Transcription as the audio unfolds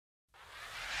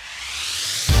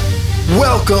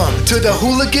Welcome to the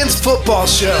Hooligans Football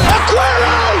Show.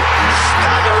 Aguero!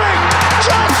 Staggering!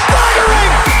 Just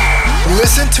staggering!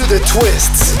 Listen to the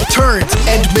twists, turns,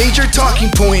 and major talking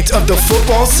points of the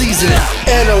football season.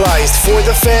 Analyzed for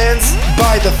the fans,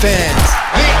 by the fans.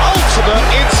 The ultimate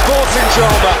in sporting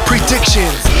drama.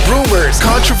 Predictions, rumors,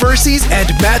 controversies, and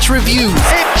match reviews.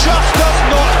 It just does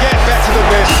not get better than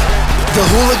this. The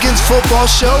Hooligans Football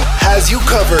Show has you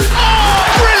covered. Oh,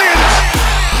 brilliant!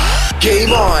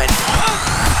 Game on.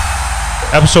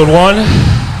 Episode 1,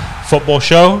 football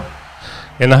show.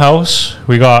 In the house,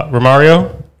 we got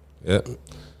Romario. Yep.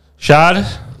 Shad.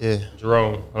 Yeah.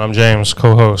 Jerome. And I'm James,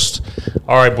 co-host.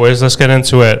 All right, boys, let's get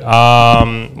into it.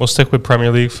 We'll stick with Premier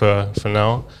League for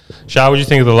now. Shad, what do you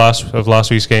think of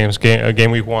last week's games?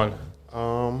 Game week 1.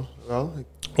 Well,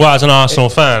 as an Arsenal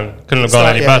fan, couldn't have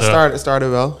gone any better. It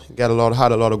started well.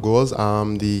 Had a lot of goals.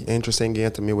 The interesting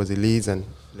game to me was the Leeds and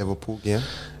Liverpool game.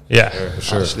 Yeah, for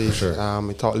sure. I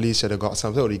thought Leeds should have got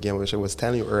something out of the game, which I was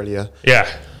telling you earlier. Yeah,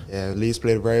 Leeds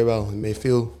played very well.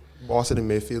 Bossed in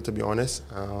midfield, to be honest.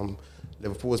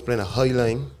 Liverpool was playing a high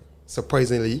line,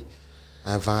 surprisingly.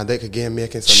 And Van Dijk again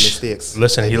making some mistakes.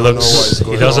 Listen, he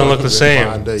doesn't look the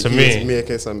same to me. He's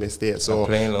making some mistakes. So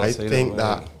I think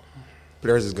that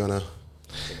players is gonna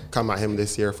come at him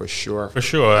this year for sure. For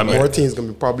sure. More teams gonna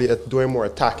be probably doing more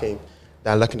attacking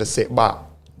than looking to sit back.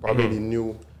 Probably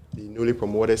the newly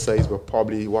promoted sides were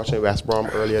probably watching West Brom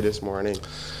earlier this morning.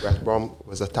 West Brom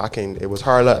was attacking. It was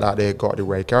hard luck that they got the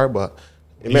red card, but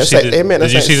did you see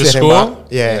the score?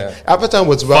 Yeah. Everton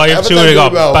was well. 5-2, they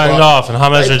got banged off, and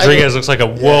James Rodriguez looks like a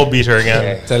world beater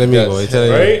again. Yeah. Telling me, boy.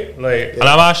 Right? And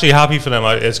I'm actually happy for them.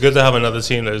 It's good to have another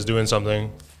team that is doing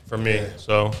something for me. Yeah.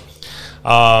 So,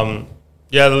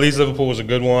 the Leeds Liverpool was a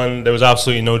good one. There was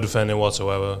absolutely no defending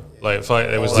whatsoever. It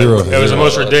was the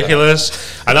most ridiculous.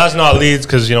 And that's not Leeds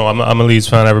because I'm a Leeds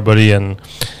fan, everybody, and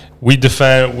we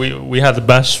defend. We had the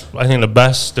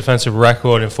best defensive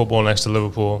record in football next to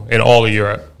Liverpool in all of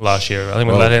Europe last year. I think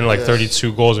we let in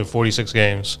 32 goals in 46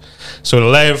 games. So to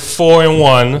let in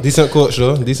 4-1. Decent coach,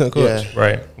 though. Yeah.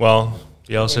 Right. Well,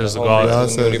 Bielsa is the god.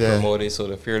 Newly promoted, so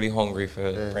they're fairly hungry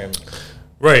for the Prem.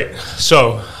 Right.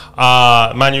 So,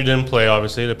 Man U didn't play,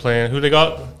 obviously. They're playing. Who they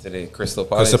got? Today, Crystal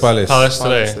Palace. Palace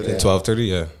today. 12:30,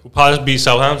 yeah. Palace beat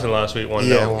Southampton last week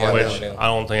 1-0, which 1-0. I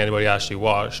don't think anybody actually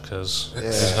watched because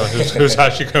who's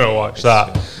actually going to watch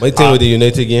that? My thing with the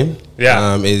United game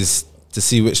is to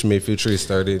see which midfield three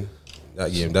started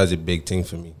that game. That's a big thing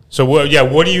for me. So, what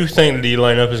do you think the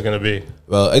lineup is going to be?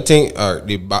 Well, I think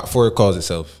the back four calls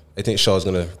itself. I think Shaw's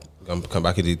going to come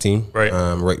back into the team. Right.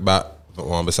 Right back,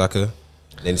 Wan-Bissaka.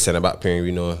 Then the centre back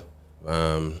pairing,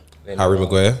 Harry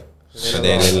Maguire, and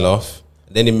then Lindelof.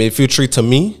 Then the midfield three, to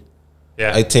me,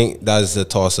 I think that's a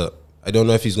toss up. I don't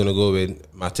know if he's gonna go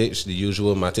with Matic, the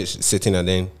usual Matic sitting, and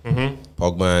then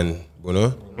Pogba and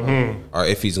Bruno, or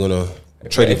if he's gonna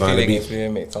trade it Van de Beek.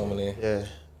 Yeah,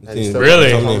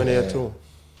 Really? Too.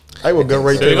 I would go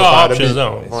right there. They got options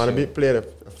though. Van de Beek played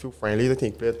a few friendlies. I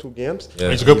think played 2 games. Yeah.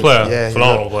 He's a good player,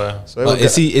 phenomenal player. So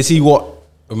is he what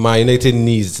Man United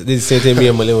needs? This is the same thing me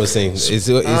and Mullin was saying.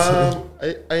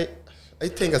 I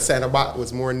think a centre back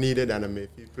was more needed than a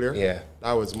midfield player. Yeah,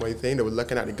 that was my thing. They were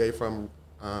looking at the guy from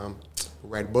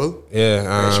Red Bull.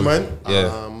 Richmond.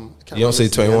 You don't say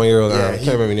 21-year-old. I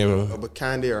can't remember the name. But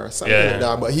Candy or something like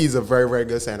that. But he's a very, very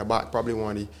good centre back. Probably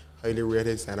one of the highly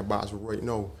rated centre backs right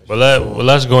now.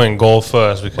 Let's go in goal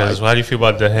first because how do you feel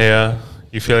about De Gea?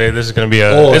 You feel like this is going to be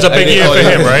it's a big year for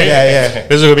him, right? Yeah.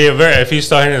 This is going to be if he's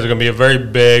starting, it's going to be a very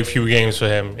big few games for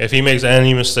him. If he makes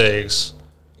any mistakes,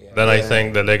 then I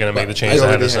think that they're going to make the change to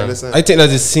Henderson. I think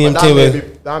that's the same thing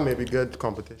that may be good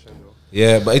competition, though.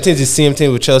 Yeah, but I think it's the same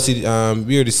thing with Chelsea.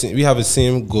 We have the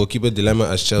same goalkeeper dilemma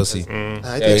as Chelsea.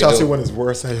 I think Chelsea one is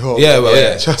worse, I hope.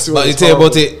 Chelsea but you think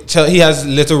about it, he has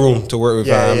little room to work with,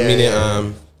 meaning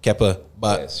Kepa.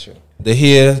 But the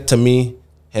here, to me,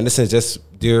 Henderson's just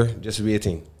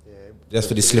waiting, just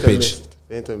for the slippage.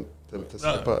 To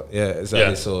slip up. Yeah, exactly.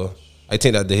 Yeah. So I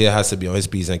think that De Gea has to be on his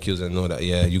P's and Q's and know that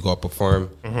you got to perform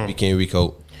week in, week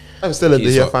out. I'm still a De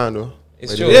Gea fan though.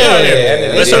 It's true.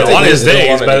 Listen, on his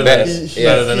day, he's better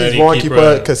than any one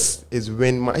keeper because he's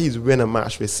win a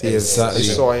match with saves. Exactly. I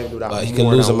saw him do that. But he can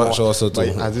lose a match also too.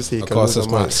 As you say, he can lose a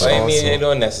match. I mean, I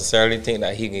don't necessarily think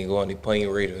that he can go on the point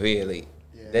rate away. Like,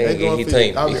 then he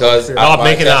time because not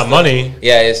making that money.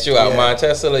 Yeah, it's true. At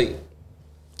Manchester,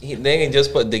 they can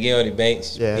just put De Gea on the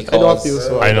bench. Yeah, I don't feel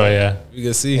so. I know. Yeah, you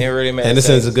can see.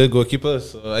 Henderson's a good goalkeeper,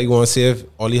 so I want to see if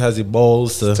Ollie has the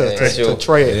balls to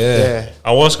try it. Yeah.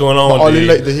 And what's going on with Ollie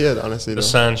like to hear, honestly, the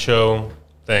Sancho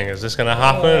thing? Is this gonna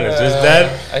happen? Is this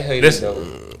dead? I hate this.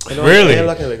 It Really?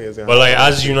 But like,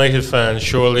 as United fans,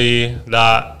 surely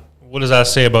that. What does that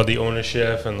say about the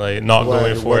ownership and like not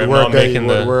going for it, not making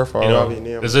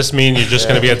the? Does this mean you're just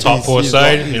going to be a top 4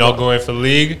 side? You're not going for the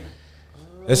league?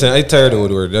 Listen, I tired of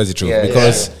Woodward. That's the truth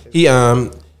because he I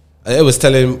was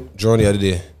telling Jerome the other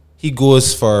day, he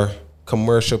goes for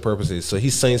commercial purposes. So he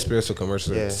signs players for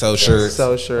commercial, sell shirts,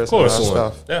 of course,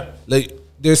 stuff. Yeah, like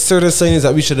there's certain signings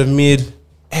that we should have made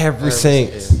every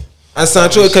single. And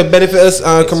Sancho could benefit us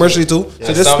commercially too.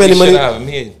 So just spending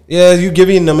money. Yeah, you give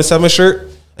him number 7 shirt.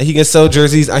 And he can sell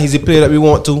jerseys, and he's a player that we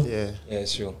want to. Yeah,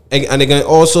 it's true. And again,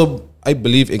 also, I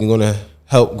believe it's going to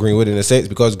help Greenwood in a sense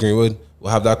because Greenwood will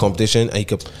have that competition, and he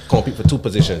could compete for 2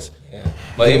 positions. Yeah,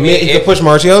 but he could push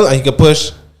Martial, and he could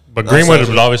push. But Greenwood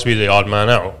will obviously be the odd man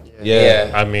out.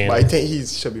 Yeah. I mean, but I think he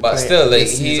should be. But still, like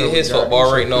his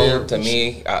football right now, to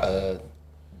me,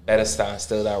 better stand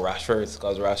still than Rashford's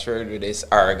because Rashford with this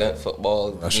arrogant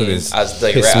football is as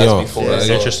direct as before. That's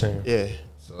interesting. Yeah.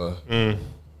 So.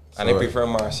 And I prefer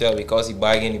Martial because he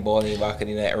bagging the ball in the back of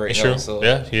the net right now. So.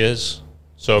 Yeah, he is.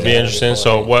 So it'll be interesting.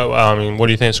 So what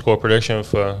do you think score prediction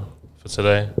for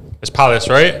today? It's Palace,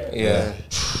 right? Yeah.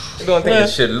 I don't think they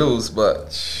should lose,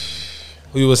 but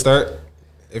who you will start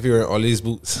if you're in all these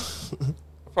boots?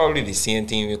 Probably the same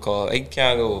team you call. I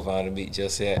can't go with Van de Beek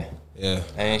just yet. Yeah.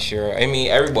 I ain't sure. I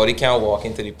mean, everybody can't walk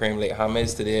into the Premier League.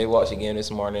 James today, I watched again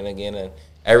this morning again, and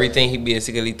everything he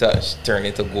basically touched turned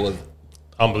into gold.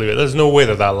 Unbelievable. There's no way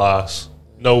that lasts.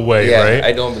 No way, right?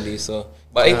 I don't believe so.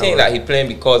 But I think that he playing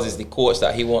because it's the coach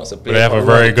that he wants to play. They have a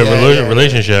very good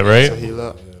relationship, right? So he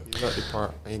looked the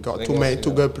part. And he got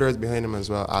two good players behind him as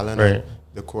well. Alan and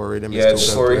the Corey.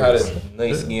 Corey had a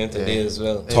nice game today as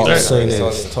well. Top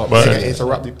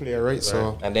interrupt the player, right?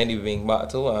 So and then he bring back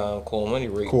to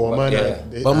Coleman.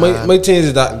 But my thing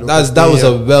is that was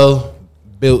a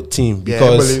well-built team because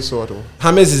I believe so too.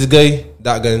 James is a guy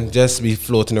that can just be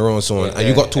floating around so on. And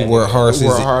you got two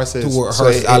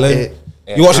workhorses. Alan.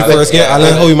 You watch the first game,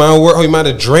 Alan, how you man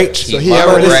to drench. So he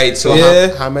right. So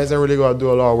James ain't really got to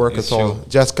do a lot of work at all.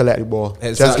 Just collect the ball.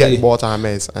 Exactly. Just get the ball to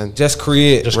James and just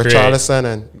create. Richarlison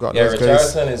and got those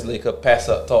guys. Richarlison is like a pass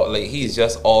up top. Like he's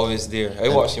just always there. I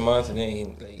watched him on today.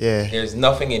 There's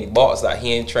nothing in the box that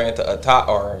he ain't trying to attack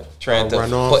or trying to put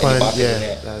in the back of the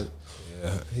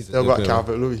net. He's still got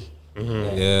Calvert-Lewin.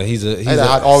 Mm-hmm. Yeah, he's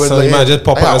always man just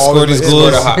pop out and score these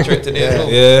goals. Scored a hat trick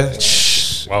today. Yeah.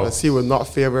 Wow. But he was not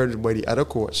favored by the other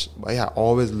coach, but I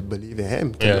always believed in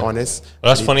him. To be honest,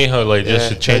 well, that's funny how just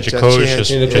to change a coach just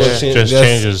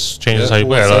changes how you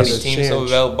play. The team's so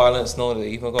well balanced now. They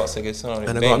even got Sigurdsson on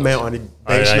the bench. And they got men on the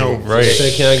bench now. Right.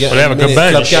 But they have a good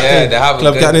bench. They have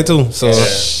club captain too. So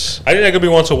I think that could be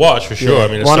one to watch for sure. I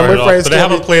mean, one of my friends, but they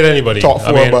haven't played anybody. Top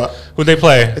 4, but who'd they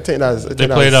play? I think that's they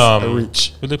played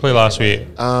reach. Who'd they play last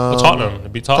week? Tottenham. They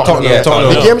beat Tottenham.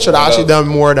 The game should have actually done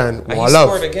more than one love.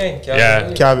 He scored again.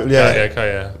 Yeah.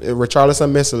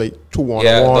 Richarlison missed like 2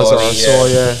 1-on-1s or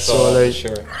so. So like,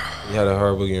 he had a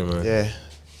horrible game, man. Yeah,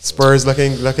 Spurs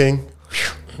looking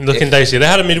dicey. They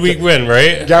had a midweek win,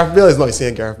 right? Gareth Bale is not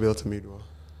saying Gareth Bale to me though.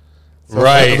 So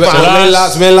right.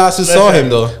 When last we saw him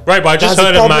though. Right, but I just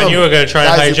heard that Man U are going to try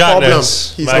and hijack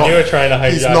this. Man U are trying to hijack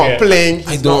it. He's not playing.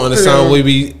 I don't understand why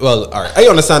we. Well, all right. I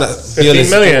understand that. 15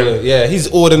 million. Yeah,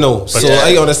 he's older now, so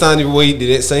I understand the way he did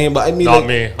it. Saying, but I mean, not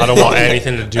me. I don't want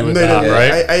anything to do with that.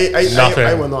 Right? Nothing.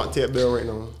 I will not take Bale right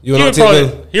now. You will not take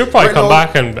Bale. He'll probably come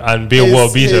back and be a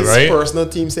world beater, right? His personal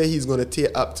team say he's going to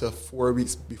take up to 4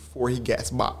 weeks before he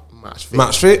gets back.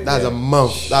 Match fit. That's a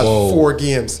month. That's 4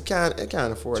 games. Can't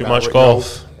afford too that much right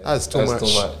golf. Now. That's too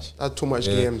much. That's too much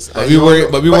games. But we worry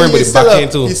about the back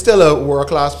end too. He's still a world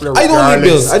class player. I don't need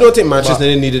Bill. I don't think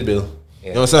Manchester needed Bill.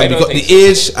 You know what I'm saying? Because the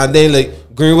age and then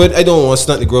like Greenwood, I don't want to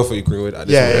stunt the growth for you, Greenwood.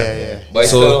 Yeah. But I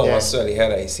still don't want to have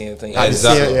that same thing.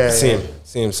 Exactly.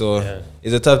 Same. So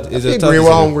it's a tough.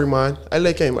 Greenwood hungry man. I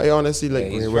like him. I honestly like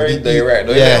Greenwood. He's very direct.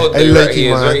 I like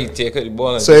him, man. Take the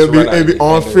ball. So it'd be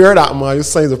unfair that man you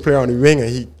signs a player on the wing and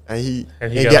he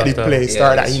get the play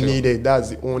start that he needed.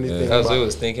 That's the only thing. That's what I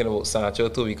was thinking about Sancho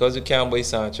too, because you can't buy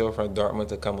Sancho from Dortmund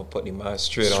to come and put the man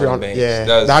straight on the bench. Yeah,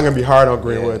 that's gonna be hard on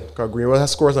Greenwood because Greenwood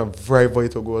has scored some very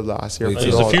vital goals last year.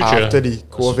 He's the future after the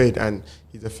COVID, and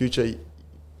he's the future.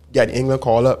 Got the England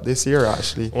call up this year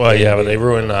actually. Well, but they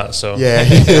ruined that. So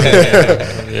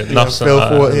enough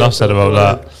said about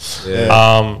that.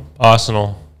 Yeah.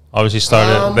 Arsenal obviously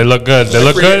started. They look good. They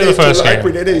look good in the first game.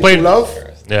 Played love.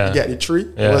 Yeah, get the tree.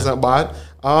 It wasn't bad.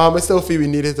 I still feel we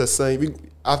needed to sign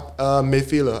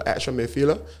midfielder, extra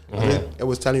midfielder. It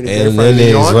was telling you and then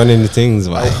he's running the things.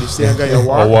 Wow. The same guy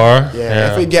Awar.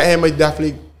 Yeah, if we get him, I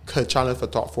definitely could challenge for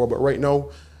top 4. But right now,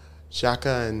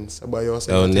 Xhaka and somebody else.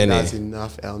 I think that's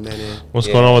enough. El Nene. What's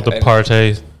going on with the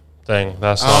Partey thing?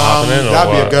 That's not happening?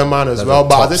 That'd be a good man as well.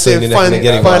 But as I say,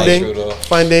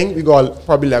 funding, we got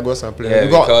probably let go some players.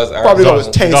 We got probably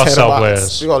got 10 center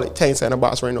backs. We got like 10 center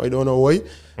backs right now. I don't know why.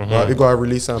 But we got to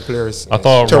release some players. I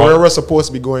thought Torreira was supposed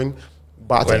to be going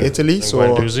back to Italy. So,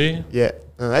 Guendouzi? Yeah.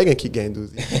 I can keep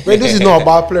Guendouzi. Guendouzi's not a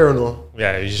bad player, no.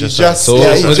 Yeah, he's just had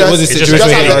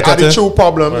a true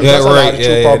problem. Yeah, right.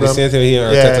 The same thing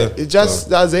here. Yeah, it just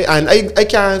that's it. And I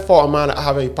can't fault a man that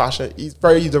having passion. He's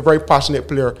a very passionate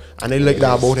player, and I like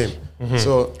that about him.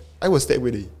 So I will stick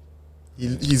with it.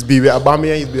 He's be with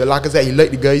Aubameyang. He's be like I said. He like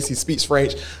the guys. He speaks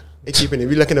French. I keeping it.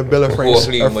 We looking to build a French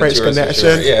connection.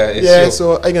 Sure. Yeah.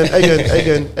 So I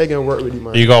can work with you,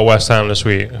 man. You got West Ham this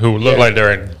week, who look like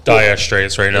they're in dire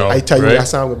straits right now. I tell you,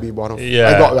 West Ham will be bottom. Yeah.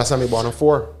 I got West Ham bottom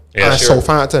 4. Yeah, and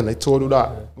Southampton, I told you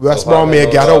that. West Brom may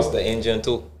get out. The engine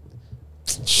too.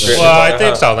 Well, I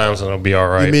think Southampton will be all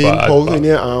right. You mean Hooligans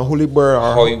or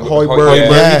Højbjerg?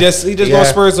 Yeah. He just got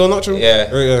Spurs, though, not true?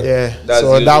 Yeah.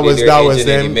 So that was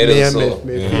them.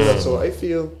 So I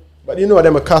feel, but you know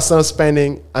them accustomed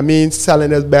spending. I mean,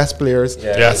 selling their best players.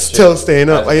 Still staying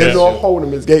up. I don't know how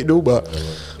them is going to do, but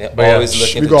always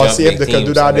looking. We gotta see if they can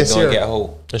do that this year.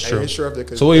 That's true.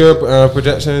 So what are your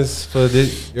projections for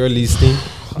your Leeds team?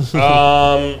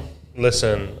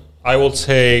 Listen, I will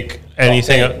take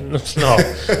anything. No,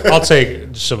 I'll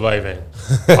take surviving.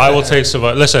 I will take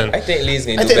survive. Listen, I think Leeds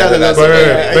gonna do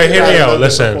better. But hear me out.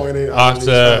 Listen,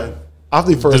 after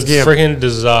the first game, freaking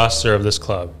disaster of this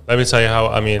club. Let me tell you how.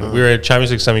 I mean, we were at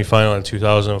Champions League semi-final in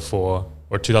 2004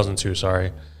 or 2002.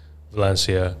 Sorry,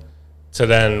 Valencia. So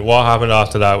then, what happened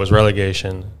after that was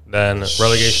relegation. Then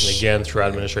relegation again through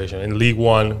administration in League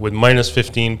One with minus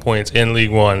 15 points in League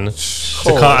One.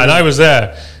 And I was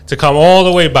there to come all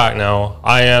the way back. Now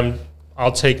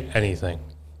I'll take anything.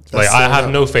 Like I have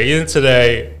no faith. Even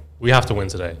today, we have to win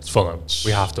today. It's Fulham.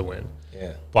 We have to win.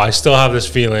 Yeah. But I still have this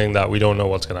feeling that we don't know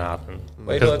what's going to happen.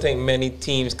 But I don't think many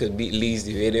teams could beat Leeds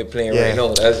the way they're playing right now.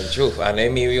 That's the truth. And I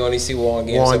mean, we only see one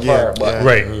game so far. But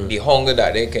the hunger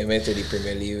that they came into the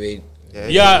Premier League with.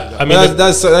 Yeah, I mean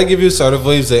that give you sort of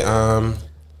vibes like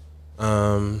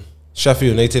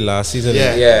Sheffield United last season.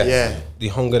 Yeah. The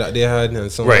hunger that they had and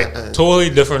so on. Totally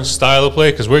different style of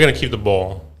play because we're gonna keep the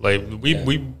ball. Like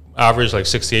we average like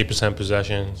 68%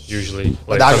 possession usually.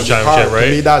 Like that's championship, right?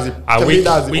 To me,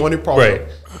 that's the only problem. Right.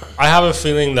 I have a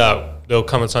feeling that there'll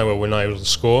come a time where we're not able to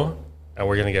score. And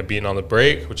we're gonna get beaten on the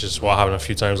break, which is what happened a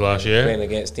few times last year. Playing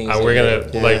against teams, and we're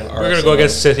gonna go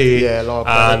against City,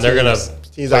 and they're gonna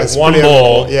like one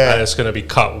ball, and it's gonna be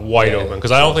cut wide open.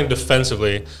 Because I don't think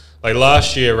defensively, like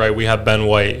last year, right? We had Ben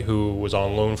White, who was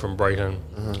on loan from Brighton,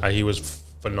 and he was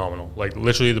phenomenal, like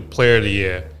literally the player of the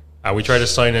year. And we tried to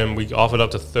sign him. We offered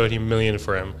up to 30 million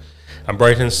for him, and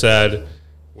Brighton said,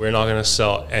 we're not going to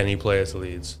sell any player to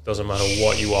Leeds. Doesn't matter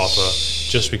what you offer,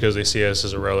 just because they see us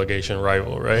as a relegation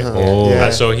rival, right?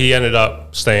 And so he ended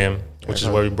up staying, which is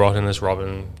why we brought in this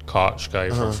Robin Koch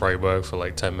guy from Freiburg for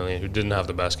like 10 million, who didn't have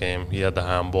the best game. He had the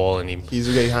handball, and he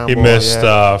missed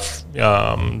Van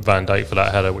Dijk for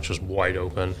that header, which was wide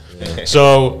open.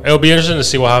 So it'll be interesting to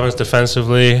see what happens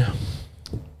defensively.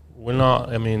 We're not.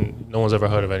 I mean, no one's ever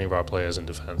heard of any of our players in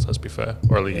defense. Let's be fair,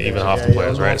 or even half the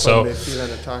players, right? So.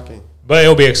 But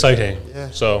it'll be exciting.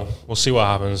 So we'll see what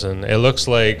happens. And it looks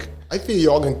like I feel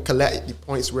y'all can collect the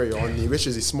points where you're on the, which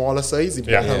is the smaller size, the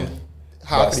bottom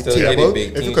half of the table.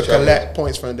 If you could collect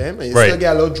points from them and you still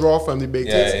get a little draw from the big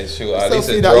teams. It's true. I still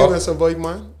see that you're gonna survive,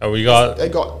 man. And we got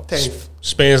 10th.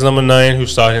 Spain's number 9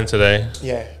 who's starting today.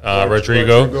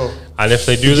 Rodrigo. And if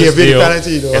they do this deal,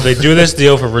 if they do this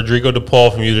deal for Rodrigo de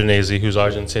Paul from Udinese, who's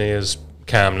Argentinia's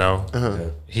cam now,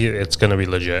 it's going to be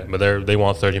legit. But they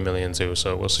want 30 million too,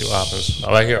 so we'll see what happens.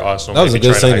 I hear Arsenal. That was a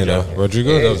good signing, though.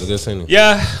 Rodrigo, that was a good signing.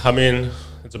 Yeah, I mean,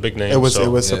 it's a big name. It was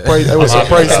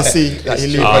surprised to see that he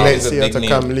leave Valencia to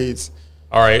come Leeds.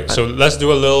 All right, so let's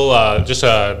do a little, just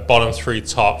a bottom 3,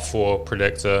 top 4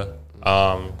 predictor.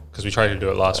 Because we tried to do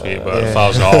it last week, but the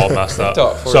files are all messed up.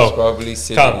 Top 4 is probably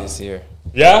City this year.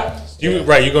 Yeah? You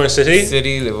going City?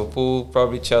 City, Liverpool,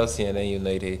 probably Chelsea, and then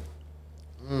United.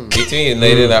 Between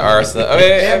United and Arsenal. I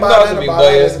mean, not to be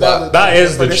biased, but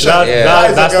that's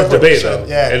the debate, though.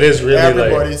 Yeah. It is really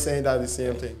everybody's saying that the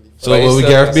same thing. So will we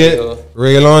Gareth Bale,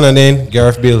 Ray on, and then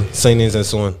Gareth Bale signings and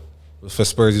so on for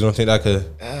Spurs? You don't think that could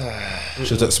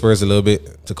shoot up Spurs a little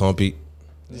bit to compete?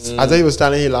 As I was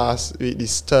telling you last week,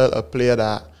 there's still a player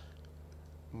that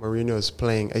Mourinho is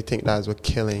playing. I think that's what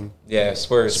killing. Yeah,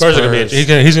 Spurs are gonna be.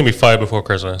 He's gonna be fired before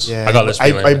Christmas. Yeah, I got this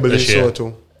feeling. I believe so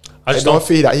too. I don't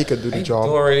feel that he could do the job. I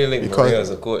don't really like Mourinho as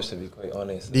a coach, to be quite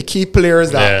honest. The key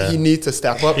players that he needs to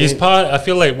step up. I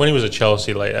feel like when he was at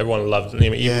Chelsea, like everyone loved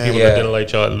him. Even people that didn't like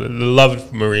Chelsea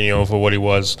loved Mourinho for what he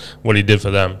was, what he did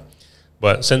for them.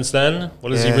 But since then,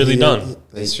 what has he really done?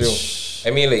 It's true.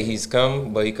 I mean, like he's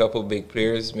come, but he couple big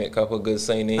players, made a couple good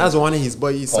signings. That's one of his,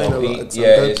 but he's signed a lot. It's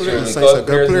true. He signed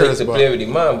good players to play with the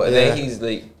man, but then he's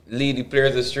like lead the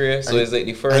players astray. So it's like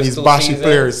the first 2 seasons. And he's bashing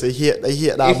players. They hit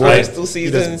that boy. First 2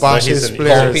 seasons. He just bashes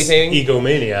players.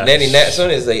 Egomaniac. Then the next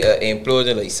one is like an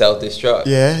implosion, like self-destruct.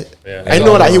 Yeah. I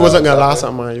know that he wasn't going to last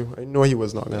at Man U. I know he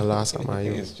was not going to last at Man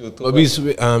U. But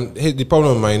the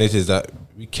problem with Man United is that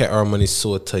we kept our money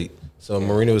so tight. So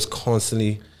Mourinho was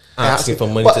constantly asking for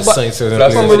money to sign certain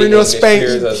players. Mourinho Spain,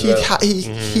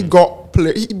 he got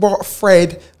players. He bought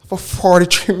Fred for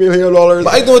 $43 million.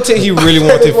 But I don't think he really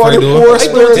wanted Fred, though. I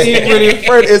don't think he really.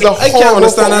 Fred is a I can't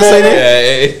understand that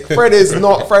signing. Fred is an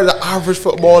average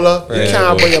footballer. You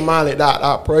can't buy a man at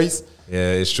that price.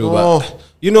 Yeah, it's true. But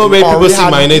you know, when people see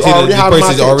Man United, the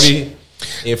price is already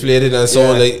inflated and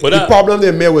so on. Like, the problem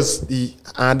they made was the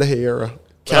under era.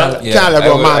 Can't let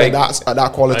go a man at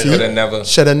that quality.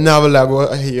 Should have never let go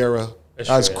a Herrera.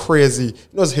 That's crazy. You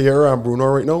know, it's Herrera and Bruno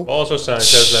right now. Also,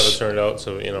 Sanchez never turned out,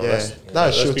 so you know.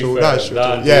 That's true too. I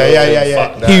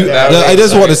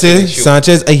just want to say,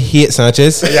 Sanchez. I hate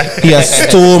Sanchez. He has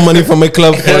stole money from my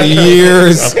club for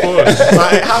years. Of course,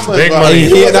 big money. I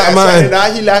hate that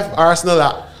man. He left Arsenal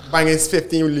at banging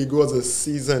 15 league goals a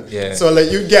season. Yeah. So like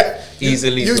you get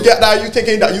easily you get that, you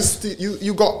thinking that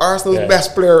you got Arsenal's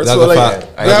best player. That's so like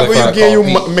whenever you get you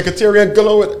Mkhitaryan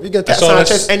Gallo, you can take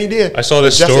Sanchez any day. I saw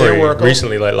this story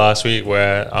recently, like last week,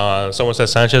 where someone said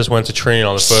Sanchez went to training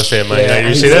on the first day of Man United.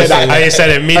 You see this? I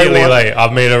said immediately, like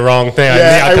I've made a wrong thing.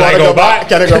 Can I go back?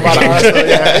 Can I go back to Arsenal?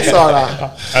 Yeah, I saw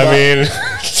that. I mean.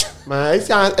 Man,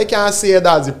 I can't say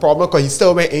that's the problem because he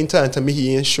still went Inter and to me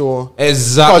he ain't sure.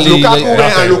 Exactly. Because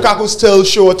Lukaku still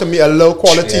showed to me a low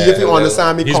quality if you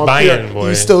understand me. He's banging, boy.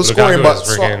 He's still scoring, but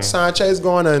Sanchez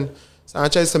gone and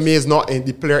Sanchez to me is not in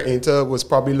the player Inter was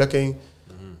probably looking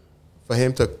for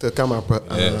him to come up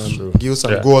give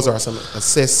some goals or some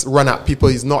assists, run at people.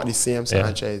 He's not the same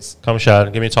Sanchez. Come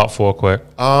Shad, give me top 4 quick.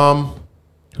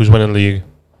 Who's winning the league?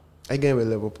 I game with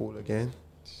Liverpool again.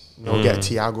 Get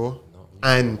Thiago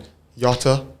and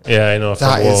Jota. Yeah, I know.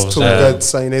 That is two good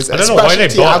signings. I don't know why they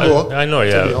bought. I know,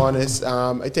 to be honest,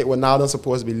 I think Ronaldo's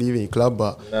supposed to be leaving the club,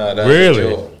 but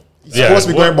really, he's supposed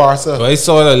to be going Barca. But I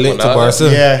saw that link to Barca.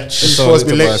 Yeah, he's supposed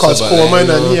to be linked because Coleman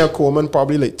and Coleman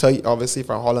probably like tight, obviously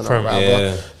from Holland or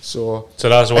whatever. So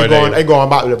that's why I going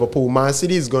back to Liverpool. Man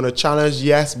City is going to challenge,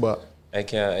 yes, but I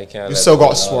can't. You still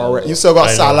got Suarez. You still got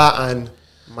Salah and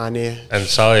Mane. And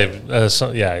Salah,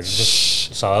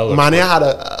 Salah Mane had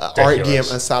a art game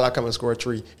and Salah come and score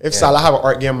 3. If Salah have an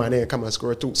art game, Mane come and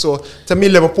score 2. So to me,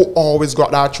 Liverpool always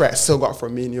got that track. Still got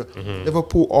Firmino.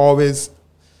 Liverpool always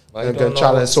good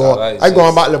challenge. So I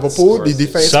going back Liverpool. The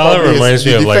defense. Salah reminds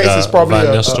me of like a Van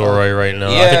Nistelrooy right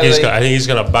now. Yeah, I think he's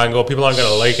gonna bang up. People aren't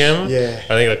gonna like him. Yeah, I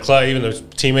think the club, even the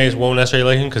teammates won't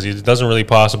necessarily like him because he doesn't really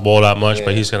pass the ball that much.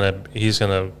 But he's gonna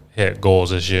hit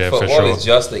goals this year for sure. It's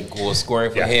just like goal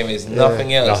scoring for him. Is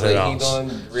nothing else. Nothing else. He don't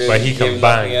really but he can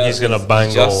bang. He's gonna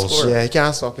bang goals. Score. Yeah, he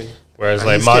can't stop him. Whereas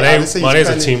like Mane's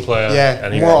a team player. Yeah,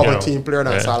 and more of a team player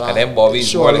than Salah. And then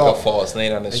Bobby's more like a false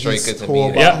nine on the striker to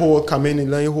me. Hold, come in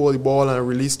and hold the ball and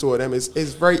release to them. It's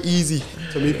very easy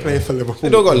to me playing for Liverpool. I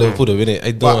don't got Liverpool to win it.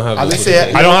 I don't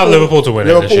have Liverpool to win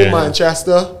it this year. Liverpool,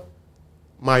 Manchester,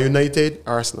 Man United,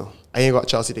 Arsenal. I ain't got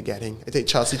Chelsea to get in. I think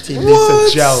Chelsea team needs to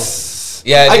gel.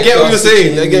 Yeah, I get what you're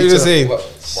saying.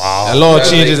 Wow. A lot of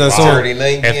changes and so on. If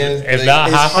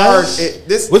that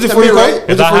happens, what's it for you, right?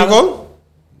 What's it for you called?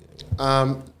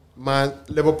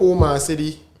 Liverpool, Man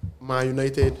City, Man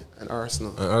United, and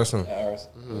Arsenal.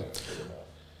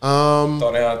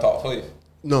 Thought they had top 5.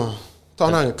 No. I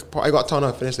got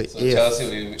Tottenham finished like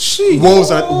 8th.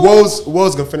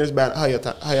 Wolves gonna finish higher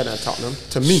than Tottenham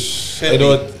to me.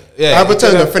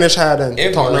 Everton gonna finish higher than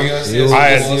Tottenham. This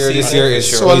year is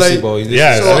so like, it'll be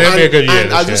a good year.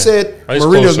 And as you said,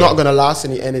 Mourinho's not gonna last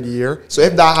in the end of the year. So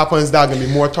if that happens, there's gonna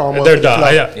be more turmoil. They're done.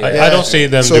 I don't see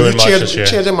them doing much this year.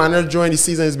 Changing manager during the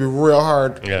season is be real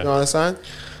hard. You understand?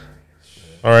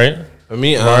 All right. For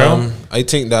me, I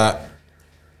think that.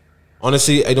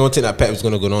 Honestly, I don't think that Pep is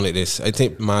going to go on like this. I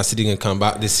think Man City can come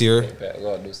back this year.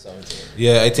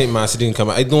 Yeah, I think Man City can come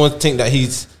back. I don't think that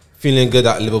he's feeling good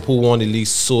that Liverpool won the league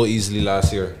so easily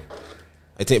last year.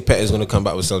 I think Pep is going to come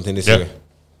back with something this year.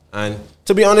 And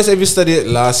to be honest, if you study it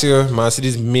last year, Man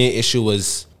City's main issue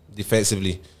was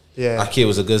defensively. Ake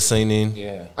was a good signing.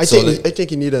 Yeah, I think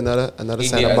he need another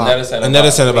center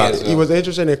back. He was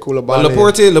interested in Koulibaly.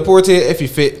 Laporte, if he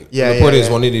fit, Laporte is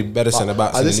one of the better center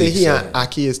backs. I just say he and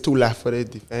Ake is too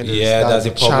left-footed defenders. Yeah, that's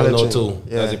a problem too.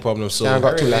 That's a problem. So I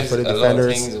got 2 left-footed defenders. A lot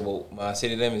of things about Man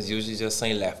City them is usually just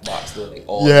saying left backs though. He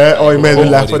made the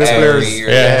left-footed players.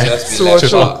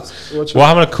 What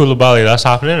happened to Koulibaly? That's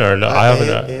happening, or I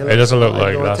haven't? It doesn't look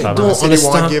like that's happening. Don't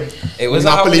understand. It was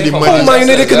Napoli the money. Man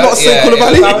United could not sell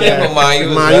Koulibaly.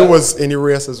 Man U was in the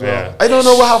race as well. Yeah. I don't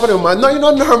know what happened to Man. No, you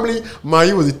know normally Man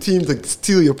U was a team to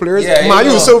steal your players. Man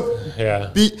U so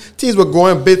teams were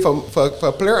going bid for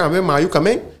a player, and when Man U come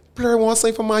in, player won't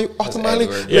sign for Man U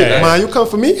automatically. Man U come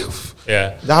for me.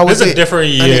 Yeah, that was a different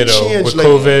year though with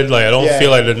COVID. Like I don't feel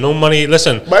like there's no money.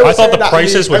 Listen, I thought the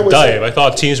prices would dive. I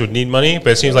thought teams would need money, but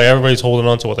it seems like everybody's holding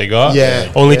on to what they got.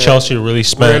 Only Chelsea really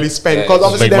spent because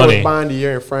obviously they were buying the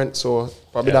year in front, so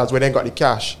probably that's where they got the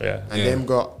cash. And them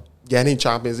got getting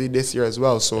Champions League this year as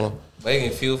well. So. But you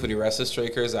can feel for the rest of the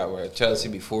strikers that were at Chelsea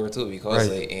before too, because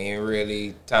they ain't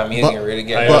really ain't really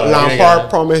get. But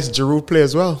Lampard promised Giroud play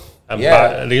as well. They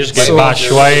just get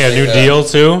Batshuayi a new deal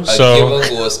too. So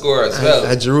will score as well.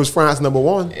 And Giroud's France number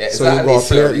 1. So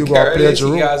you got to play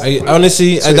Giroud.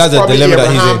 Honestly, that's a dilemma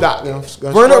that he's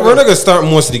in. Werner gonna start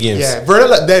most of the games. Yeah, Werner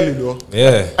look deadly though.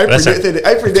 Yeah, I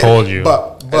predicted. Told you.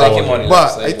 But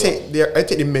I think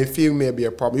the midfield may be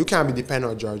a problem. You can't be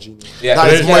dependent on Jorginho.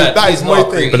 That is my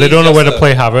thing. But they don't know where to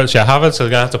play Havertz. Yeah, Havertz is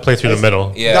gonna have to play through the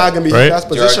middle. Yeah, that's gonna be his best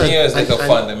position. Jorginho is like a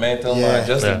fundamental man,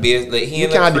 just to be like he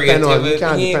ain't got creativity.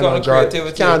 He ain't got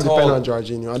creativity. Can't depend on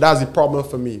Jorginho, and that's the problem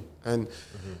for me. And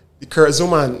the Kurt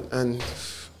Zuma and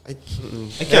I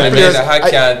can't remember I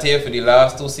can't tell for the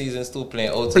last 2 seasons too playing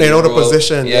out the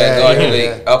position.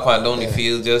 Up and down the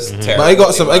field just terrible.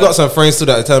 But I got some friends too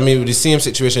that tell me with the same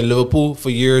situation. Liverpool for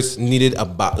years needed a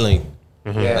back line.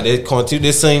 And they continue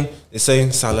the same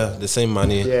Salah, the same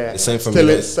Mane, the same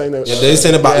Firmino. They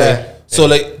saying the back line. So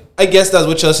like I guess that's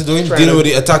what Chelsea doing, dealing with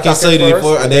the attacking side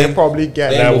before, and then probably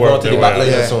get move on to the back line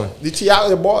and so on.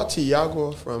 They bought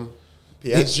Thiago from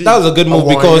PSG. That was a good move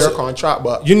because contract,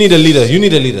 but you need a leader.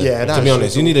 Yeah, to be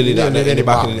honest, you need a leader in the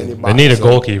back. They need a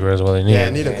goalkeeper as well. They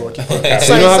need a goalkeeper.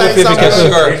 So you don't have a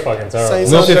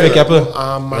Kepa? No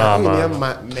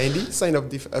Kepa? Mendy, sign of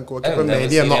a goalkeeper.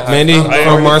 Mendy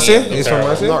from Marseille? He's from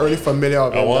Marseille? I'm not really familiar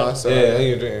with him. Yeah,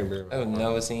 you're doing bro. I've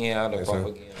never seen him out of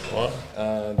propaganda.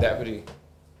 What? Deputy.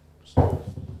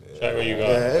 Check what you got.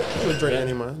 Yeah, we'll drink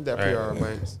any man. Deputy or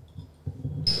mines.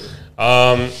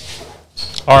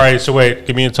 All right, so wait,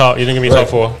 give me a top. You didn't give me a top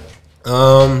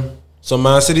 4. So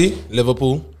Man City,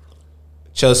 Liverpool,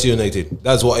 Chelsea United.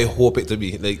 That's what I hope it to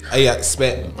be. Like I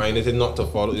expect Man United not to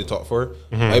follow the top 4.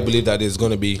 I believe that there's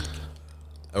going to be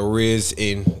a raise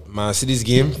in Man City's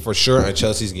game for sure and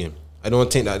Chelsea's game. I don't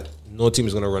think that no team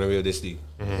is going to run away with this league.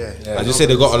 I just say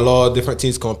they got a lot of different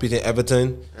teams competing.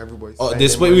 Everton.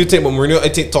 This way we think, but Mourinho, I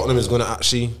think Tottenham is going to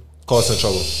actually cause some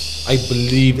trouble.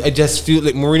 I just feel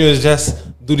like Mourinho is just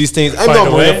do these things. I'm not a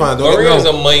Mourinho fan. Mourinho's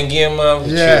a mind game man.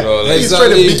 He's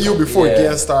trying to beat you before the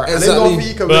game starts. And they know if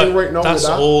he can win right now with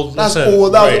that. Old. That's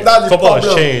old. That's football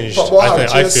has changed. Football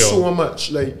has changed so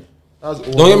much. Like. Don't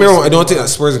get me wrong, I don't think that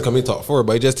Spurs can come in top 4,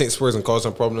 but I just think Spurs can cause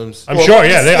some problems. I'm sure, I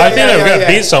think they're going to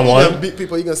beat someone. He can beat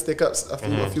people, he can stick up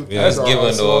a few That's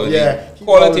given though.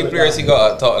 Quality players he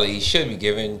got top, he should be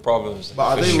giving problems.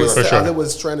 But I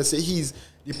was trying to say, he's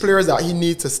the players that he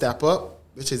needs to step up,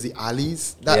 which is the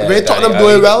Allies. When Tottenham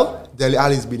doing well, Dele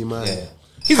Alli's be the man.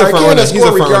 He's a front runner. He's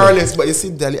a front runner. But you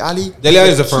see, Dele Alli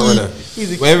is a front runner.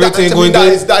 When everything going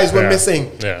good, that is what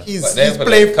missing. He's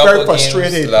playing very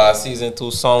frustrated. Last season,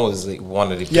 Son was like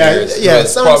one of the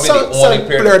players. Some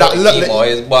player that look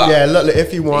like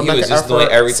if he won, he was just doing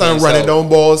everything. Son running down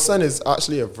balls. Son is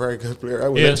actually a very good player. I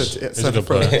would like to Son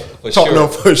from Tottenham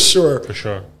for sure. For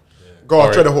sure. Go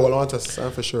on, try to hold on to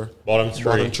Son for sure. Bottom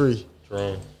 3.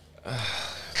 I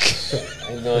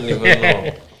don't even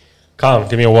know. Come,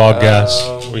 give me a wild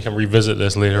guess. We can revisit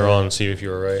this later on and see if you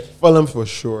were right. Fulham for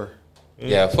sure.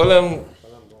 Yeah, Fulham.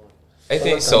 I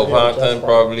think Southampton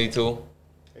probably too.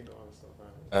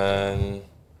 And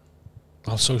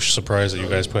I'm so surprised that you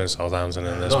guys put Southampton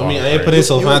in this. I ain't putting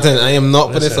Southampton. I am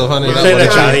not putting Southampton. You think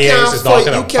that Johnny Ace is not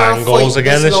going to bang goals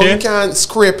again this year? You can't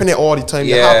scraping it all the time.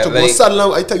 You have to go.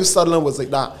 Sunderland, I tell you, Sunderland was like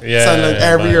that. Sunderland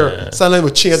every year. Sunderland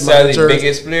would change managers,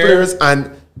 biggest players,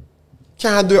 and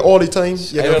can't do it all the time.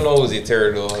 I don't know who's the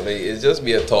third though. Like, it's just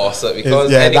be a toss up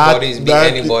because anybody's beat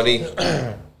anybody.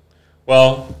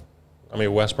 Well, I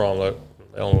mean West Brom. Look,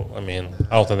 I don't think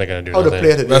they're gonna do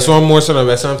anything. West Brom more so than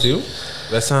West Ham to you.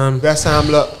 West Ham.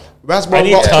 Look, West Brom. I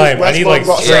need time. I need like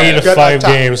 3 to 5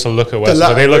 games to look at West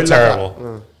Ham. They look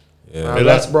terrible.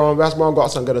 West Brom got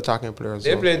some good attacking players.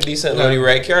 They played decent early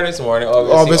right here this morning.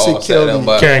 Obviously killed them,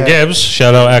 Kieran Gibbs,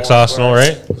 shout out ex-Arsenal,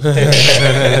 right?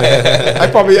 I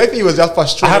think he was just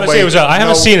frustrated. I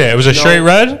haven't seen it. It was a straight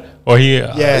red, or he? He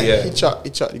shot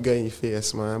the guy in the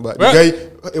face, man. But the guy,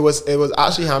 it was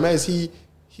actually James.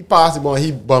 He passed the ball.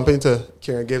 He bumped into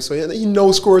Kieran Gibbs, so he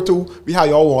knows score too. We have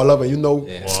y'all want love,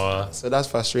 and so that's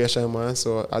frustration, man.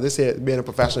 So I just say, being a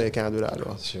professional, you can't do that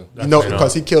though. Sure.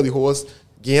 Because he killed the whole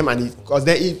game, and because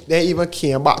they even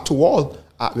came back to wall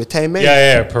at retirement.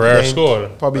 Pereira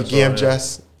scored. Probably That's game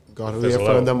just got away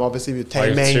from them. Obviously,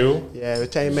 retirement. 5-2. Yeah,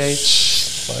 retirement.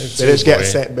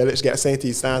 Bilic get sent to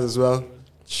his stands as well.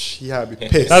 He had to be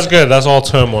pissed. That's good. That's all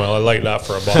turmoil. I like that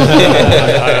for a ball.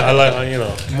 I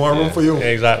like, more room for you.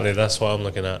 Exactly. That's what I'm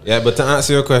looking at. Yeah, but to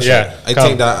answer your question, I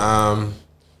think that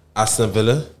Aston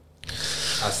Villa.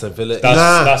 That's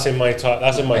in my top.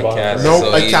 That's in my bottom.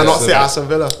 No, I cannot say Aston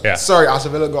Villa. Yeah. Sorry,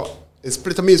 Aston Villa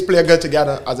to me, it's play good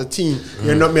together as a team.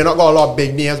 You may not got a lot of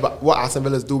big names, but what Aston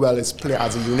Villas do well is play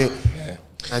as a unit. Yeah.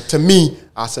 And to me,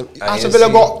 Aston Villa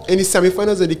got in the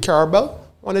semi-finals of the Carabao.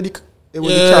 It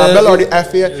was the Carabao or the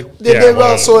FA. They did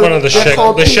well. So one of the shit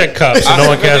cups. No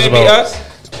one cares about.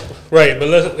 Right,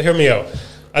 but hear me out.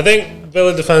 I think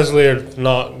Villa defensively are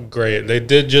not great. They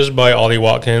did just buy Ollie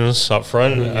Watkins up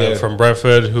front from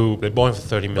Brentford, who they bought him for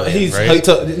 30 million. But he's right?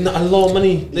 a lot of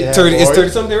money. Like 30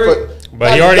 something, right?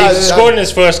 But he already scored in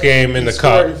his first game in the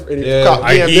cup.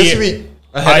 This week.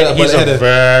 He's a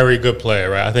very good player,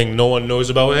 right? I think no one knows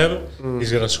about him.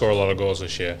 He's going to score a lot of goals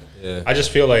this year. Yeah. I just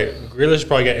feel like Grealish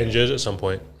probably get injured at some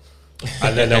point,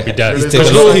 and then they'll be dead. He's taking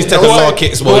a lot of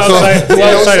kicks. Who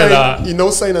outside of that? You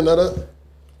know, sign another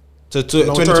to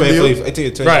 2025. I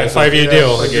think right, 5-year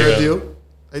deal. 5-year deal.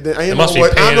 They must be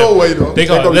paying. I know why though. They're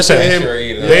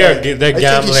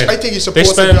gambling. I think he's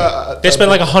supposed they spent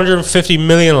like 150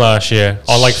 million last year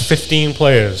on like 15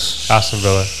 players. Aston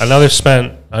Villa, and now they've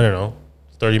spent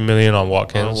 30 million on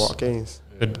Watkins.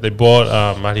 They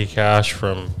bought Matty Cash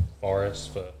from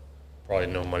Forest for probably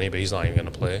no money, but he's not even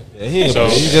going to play. Yeah, he's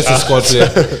just a squad player.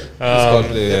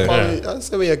 I'd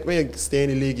say when you stay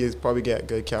in the league, you probably get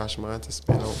good cash, man, to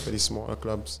spend out for these smaller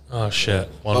clubs. Oh shit!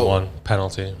 1-1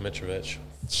 penalty, Mitrovic.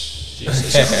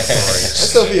 Jesus Christ! I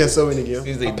still feel so many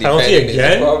games. Penalty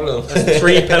again?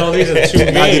 3 penalties in 2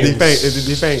 games. It's the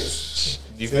defense.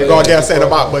 You gotta get sent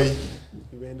back, but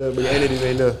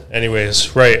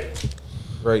anyways, right,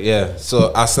 yeah.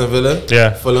 So Aston Villa,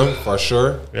 Fulham for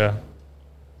sure,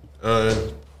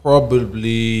 and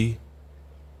probably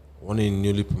one of the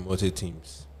newly promoted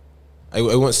teams. I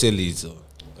won't say Leeds though.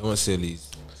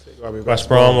 West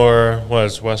Brom or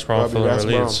was West Brom, Fulham, or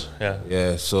Leeds?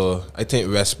 Yeah. So I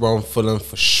think West Brom, Fulham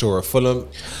for sure. Fulham.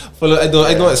 I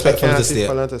don't expect Fulham to stay.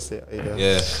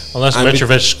 Yeah. Unless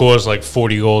Mitrovic scores like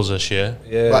 40 goals this year.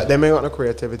 Yeah. But they may got no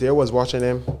creativity. I was watching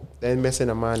them. They're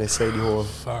missing a man inside the hole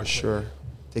for sure.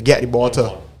 To get the ball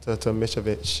to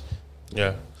Mitrovic.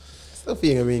 Yeah. Still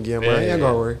feeling a mean game, man. You ain't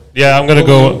gonna worry. Yeah, I'm gonna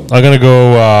go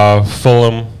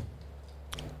Fulham,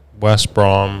 West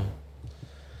Brom,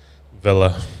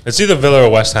 Villa. It's either Villa or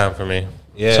West Ham for me.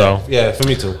 Yeah, so, for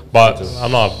me too. But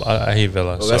I'm not. I hate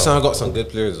Villa. Well, West Ham got some good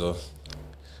players though.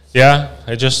 Yeah,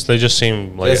 they just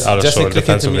seem like out of sort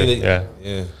defensively. Yeah.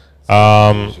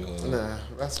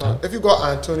 That's fine. If you got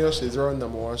Antonio Cesaro,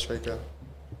 number 1 striker,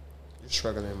 you're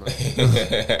struggling, man.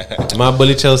 My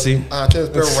bully Chelsea. Antonio's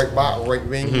playing right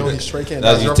wing. He's striking.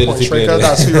 That's your point striker.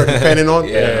 That's who you're depending on.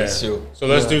 That's true. So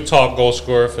let's do top goal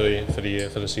scorer for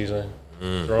the season.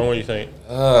 Jerome, what do you think?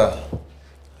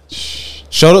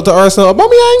 Shout out to Arsenal.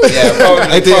 Aubameyang. Yeah, probably.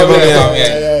 I think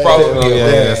Aubameyang. Probably.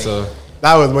 Yeah. So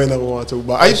that was my number 1 too.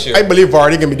 But I believe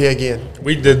Vardy gonna be there again.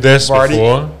 We did this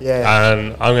before,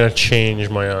 and I'm gonna change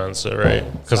my answer, right?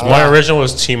 Because my original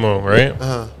was Timo, right?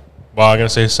 But I'm gonna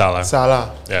say Salah.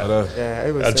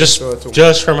 Yeah.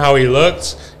 Just from how he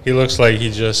looks like he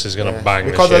just is gonna bang.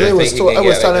 Because I was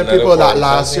telling people that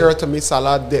last year, to me,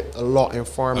 Salah did a lot in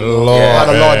form. Had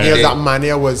a lot of years that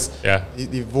Mane was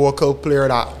the vocal player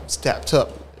that stepped up.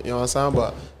 You know what I'm saying?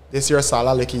 But this year,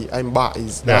 Salah I'm back.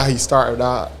 He started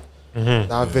that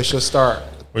vicious start.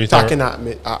 Attacking at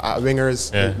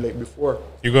wingers like before.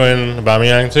 You going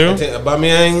Aubameyang too? I think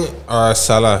Aubameyang or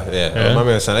Salah.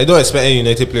 Aubameyang or Salah. I don't expect any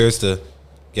United players to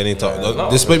get in top.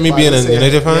 Despite me being a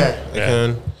United fan, I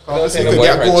can. You could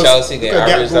get goals. You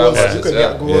could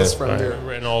get goals from there.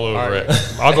 Written all over it.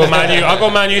 I'll go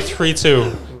Man U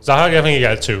 3-2. Zaha, I think you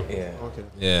got 2.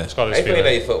 Yeah. I think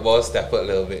that football step up a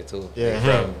little bit too.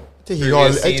 Yeah. I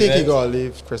think he gotta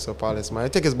leave Crystal Palace, man. I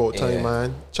think it's about time,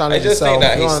 man. I just think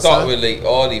that he stopped with like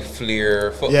all the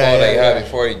flair football that he had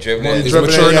before he dribbled. He's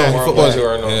mature now. Football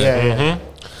mature now.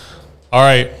 All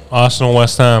right, Arsenal,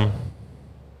 West Ham.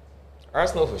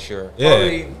 Arsenal for sure. Yeah.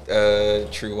 Probably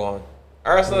true one.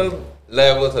 Arsenal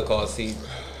level to concede.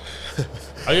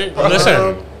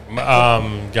 Listen,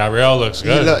 Gabriel looks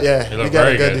good. He got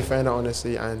a good defender,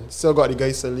 honestly, and still got the guy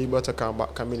Saliba to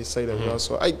come inside as well.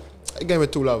 So I gave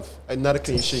with 2-Love. Another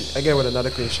clean sheet. I gave with another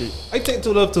clean sheet. I take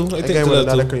 2-Love too.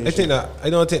 I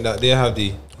don't think that they have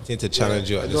the thing to challenge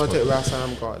you at this point. I don't think West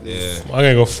Ham got this. I'm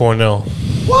gonna go 4-0.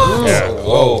 What? Yeah.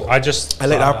 Whoa. I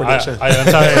like that prediction. I'm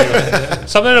telling you,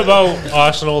 something about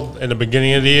Arsenal in the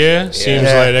beginning of the year seems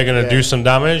like they're gonna do some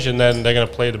damage, and then they're gonna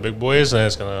play the big boys, and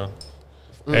it's gonna.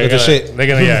 They're gonna, I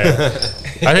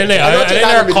think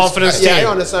they're a confidence team. I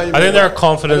understand. I think they're a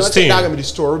confidence team. That's gonna be the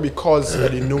story because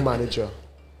of the new manager.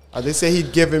 As they say, he's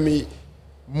giving me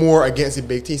more against the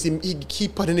big teams. He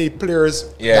keep putting in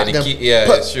players.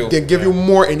 It's true. They give you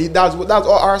more, and that's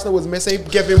all Arsenal was missing.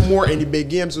 Give him more in the big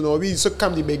games. You know, we used to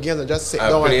come to the big games and just sit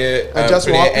down and just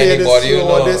want to play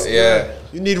this. Yeah.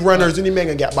 You need runners. You need men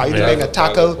to get by. You need men to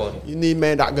tackle. You need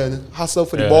men that can hustle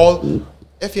for the ball.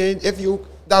 If you.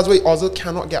 That's why Ozil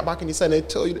cannot get back in the side. I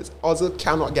tell you this, Ozil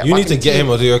cannot get back. You need to get him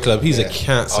out of your club. He's a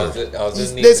cancer.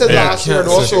 They said last year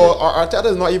also, Arteta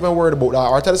is not even worried about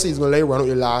that. Arteta says he's going to lay run out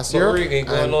last year.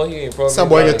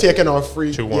 Somebody get taken off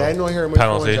free. 2-1. Yeah, I know here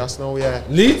penalty just now. Yeah,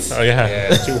 Leeds. Oh yeah,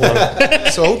 2-1.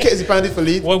 So who cares the penalty for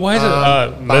Leeds? Why is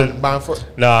it Bamford?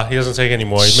 Nah, he doesn't take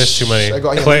anymore. He missed too many. I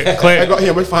got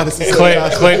him with fantasy.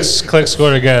 Click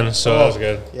scored again, so that was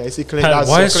good. Yeah, you see, Click.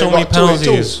 Why is so many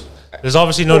penalties? There's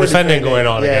obviously no defending going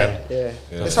on again. Yeah.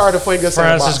 It's hard to find good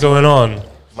France is going on.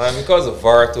 Man, because of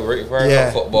VAR too, right?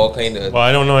 VAR football kind of. Well,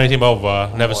 I don't know anything about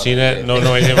VAR. Never seen it. Don't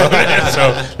know anything about it.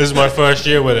 So this is my first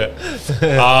year with it.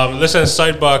 Listen,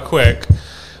 sidebar quick.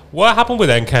 What happened with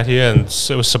Nketiah and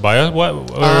it was Sabaya?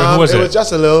 Who was it? It was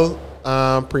just a little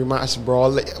pre-match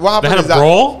brawl. What happened is that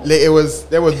brawl? They was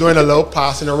doing a little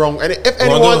passing around. And if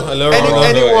anyone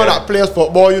that plays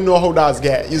football, you know how that's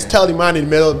get. You tell the man in the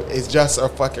middle, it's just a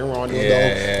fucking round.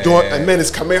 And men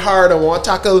is coming hard and want to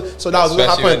tackle. So that was what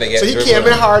happened. So he came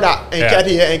in hard at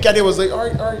Nketiah, and Nketiah was like, all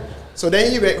right. So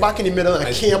then he went back in the middle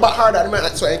and came back hard at the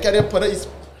man. So Nketiah put his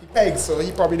pegs. So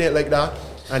he probably didn't like that.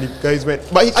 And the guys went,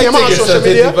 but he came on social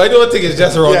media. I don't think it's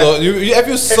just wrong though. If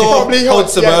you saw how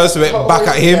Ceballos went back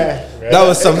at him, that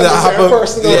was something that happened.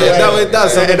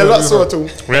 That's something. And a lot so too.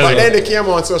 Really? But then they came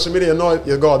on social media. You know,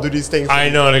 you gotta do these things. I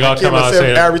know they gotta come out and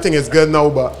say everything is good now,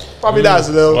 but probably that's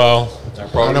a little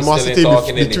animosity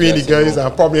between the guys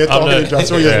and probably talking in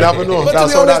dressing room. You never know. But to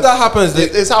be honest, that happens.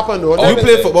 It's happened though. You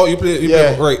play football. You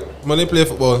play right. When they play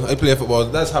football, I play football.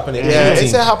 That's happening. Yeah,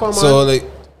 it's happened,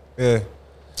 man.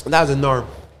 So that's a norm.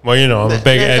 Well, you know, I'm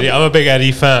a big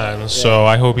Eddie fan, so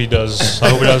I hope he does. I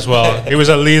hope he does well. He was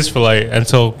at Leeds for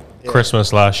until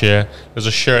Christmas last year. There's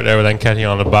a shirt there with Nketiah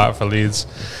on the back for Leeds.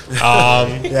 He's a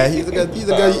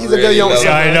good youngster.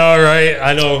 Yeah, I know, right?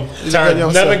 I know.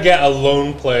 Never get a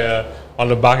lone player on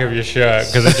the back of your shirt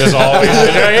because it just always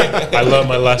right. I learned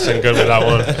my lesson good with that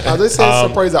one. I was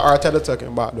surprised that Arteta took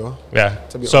him back though. Yeah.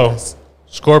 To be honest.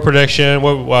 Score prediction.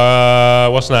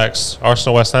 What's next?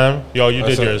 Arsenal, West Ham. You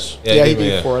did yours. Yeah, he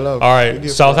gave 4-0. All right,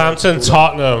 Southampton,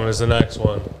 Tottenham is the next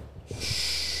one.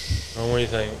 What do you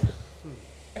think?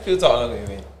 I feel Tottenham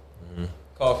going to win.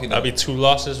 Coffee. That'd be 2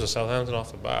 losses for Southampton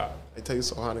off the bat. I tell you,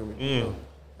 Southampton. You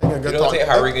don't think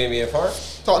Harry going to be in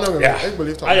front? Tottenham. I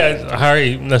believe Tottenham.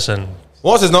 Harry, listen.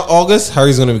 Once it's not August,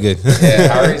 Harry's going to be good. Yeah,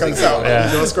 Harry's going to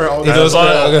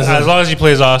As long as he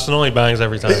plays Arsenal, he bangs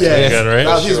every time. Yeah, good,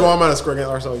 right? He's one man to score against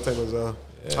Arsenal.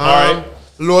 All right.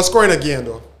 Low scoring again,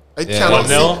 though. I cannot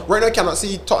see. Right now, I cannot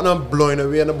see Tottenham blowing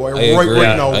away on the boy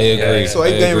right now. I agree. So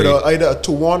I going with either a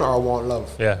 2-1 or a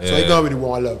 1-love. Yeah. So I going with the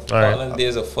 1-love. Tottenham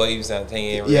days of 5s and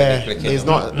 10. It's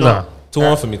not.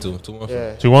 2-1 for me too. 2-1.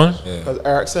 Yeah. 2-1. Because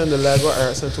Eriksen, the leg with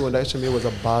Eriksen 2-1, that to me was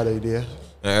a bad idea.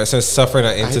 Eriksen suffering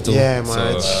at Inter. Yeah,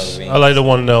 man. So, I like the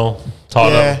 1-0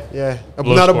 Tottenham. Yeah.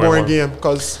 Another boring game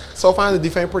because so far the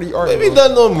defense pretty alright. Maybe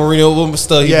done no Mourinho, but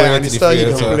still he and still he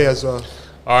can play as well.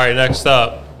 All right, next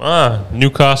up,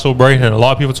 Newcastle, Brighton. A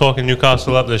lot of people talking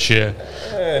Newcastle up this year.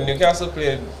 Newcastle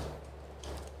played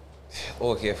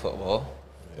okay football.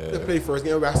 They played first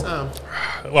game with West Ham.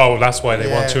 Well, that's why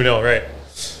they won 2-0, right?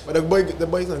 But the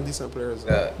boys are decent players.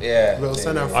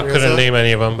 Wilson and I couldn't name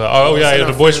any of them, but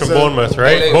the boys from Bournemouth,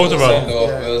 right? Both of them.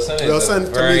 Wilson is a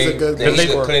very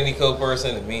clinical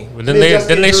person to me.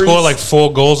 Didn't they score like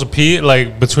 4 goals apiece,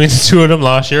 like between the two of them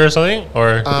last year or something?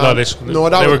 Or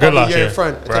they were good last year.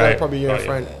 Right, probably year in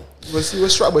front. He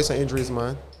was struck by some injuries,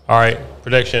 man. All right,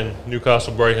 prediction: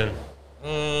 Newcastle, Brighton.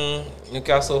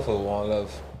 Newcastle for 1-0.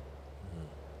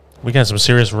 We getting some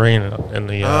serious rain in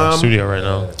the studio right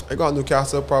now. I got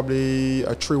Newcastle probably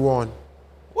a 3-1.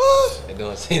 What? I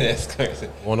don't see that crazy.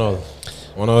 1-0.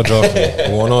 1-0 draw.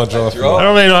 1-0 draw. I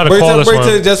don't really know how to call this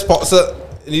Brighton one. just pops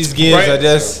up these games. I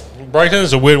just Brighton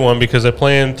is a weird one because they're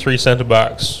playing 3 centre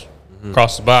backs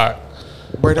across the back.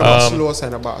 Brighton got slow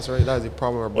centre backs, right? That's the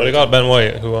problem. Well, they got Ben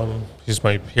White, who he's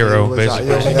my hero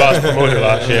basically. He got promoted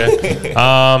last year.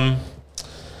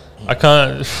 I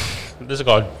can't. This has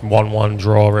got 1-1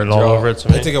 draw written all over it to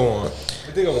me. I think I won.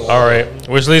 All right,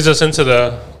 which leads us into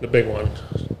the big one.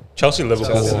 Chelsea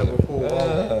Liverpool.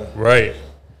 Right.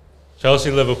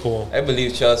 Chelsea Liverpool. I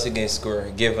believe Chelsea can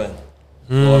score given.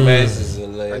 Gomez is a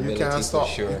liability for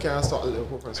sure. You can't stop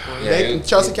Liverpool from scoring.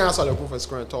 Chelsea can't stop Liverpool from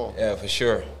scoring at all. Yeah, for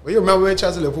sure. But you remember when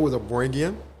Chelsea Liverpool was a boring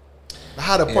game? I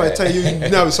had a point telling you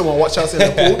never someone watch Chelsea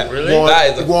and Liverpool. Really?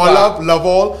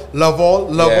 Love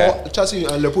all. Chelsea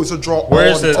and Liverpool so draw. Where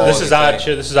is it? This is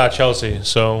at Chelsea.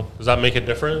 So does that make a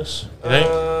difference? You think?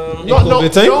 No,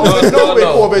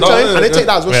 overtime. And they take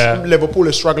that as Liverpool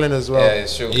is struggling as well. Yeah,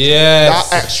 it's true. That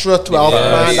extra 12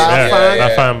 man,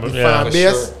 that fan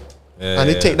base. And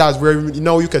they take that as where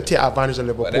you can take advantage of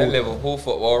Liverpool. But that Liverpool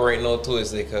football right now too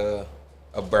is like a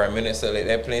Bayern Munich, so like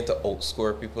they're playing to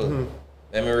outscore people.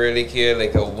 They don't really care,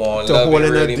 like a one love, it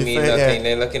really mean nothing.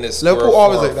 They're looking to score Liverpool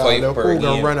always like that. 5 Liverpool per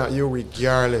gonna game. run at you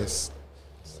regardless.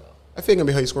 I think it'll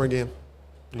be a high scoring game.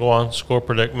 Go on, score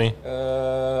predict me.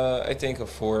 I think a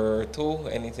 4-2,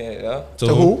 anything like that. To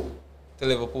who? To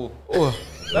Liverpool. Come on,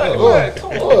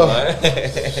 man. I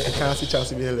can't see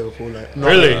Chelsea being Liverpool.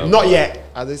 Really? Not yet.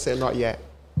 As they say, not yet.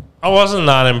 I wasn't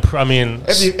that impressed. I mean,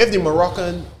 if the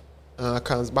Moroccan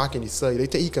comes back in the side, they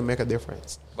think he can make a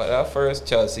difference. But that first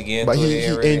Chelsea game, but he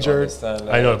injured.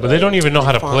 I know, but they don't even know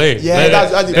how to play. Yeah,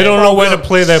 they don't know where to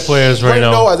play their players right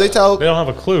now. As they don't have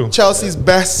a clue. Chelsea's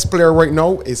best player right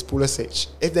now is Pulisic.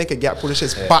 If they could get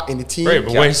Pulisic back in the team, right?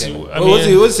 But what's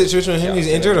the situation with him? He's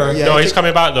injured, or no? He's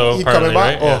coming back though. He's coming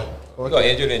back. Right? He got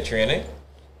injured in training.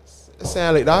 It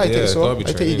sounds like that. I think so. I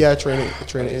think he got a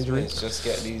training injury. Just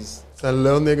get these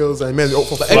little niggas and men.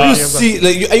 Have you see?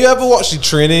 Like, you ever watch the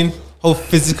training? How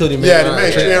physical the men are. The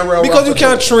men train real because you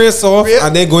can't train soft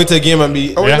and then go into a game and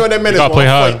be. Oh, you know that men is play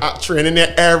hard. At training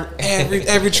there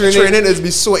every training is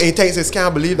be so intense. They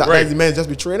can't believe that the men just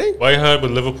be training. What I heard with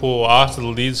Liverpool after the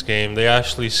Leeds game, they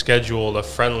actually scheduled a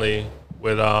friendly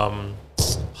with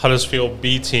Huddersfield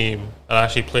B team and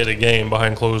actually played a game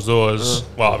behind closed doors.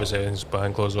 Well, obviously it's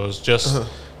behind closed doors. Just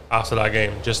after that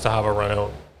game, just to have a run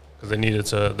out because they needed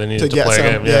to play a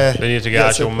game. They needed to get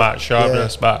actual match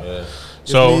sharpness back. Yeah.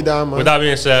 So with that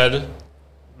being said,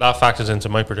 that factors into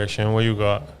my prediction. What you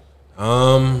got?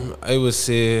 I would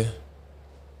say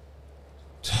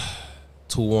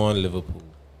 2-1 Liverpool.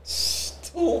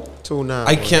 2-9.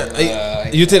 I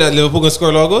can't. You think that Liverpool can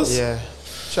score logos? Yeah.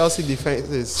 Chelsea defense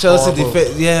is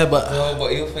yeah,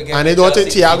 but you forget. And they don't think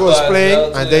Thiago is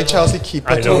playing, and then Chelsea keep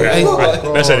it.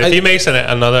 Listen, if he makes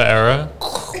another error,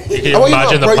 you can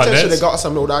imagine the Brighton should have pundits. got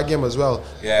some of that game as well.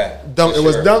 Yeah, It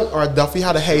was Dunk or Duffy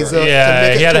had a hazer.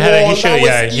 Yeah, he had a header.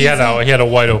 He had a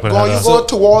wide open header. You go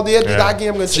toward it, that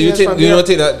game going to change. So you don't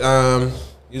think that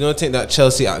you don't think that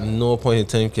Chelsea at no point in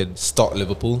time could stop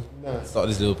Liverpool? Stop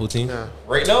this Liverpool team?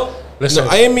 Right now? Listen,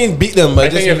 I mean beat them. But I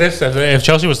think if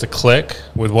Chelsea was to click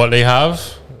with what they have,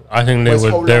 I think they're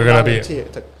going to be. I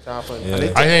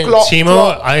think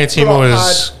Timo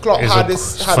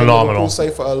is phenomenal. Say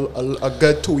for a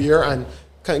good 2 year and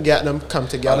can't get them come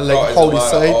together like how they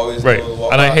say. Right,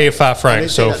 and I hate Fat Frank,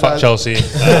 so fuck Chelsea.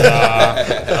 But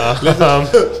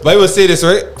I will say this,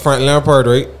 right? Frank Lampard,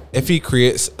 right? If he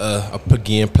creates a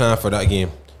game plan for that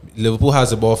game, Liverpool has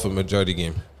the ball for the majority of the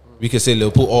game. We can say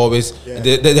Liverpool always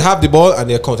they have the ball and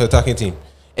they're counter-attacking team.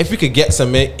 If we could get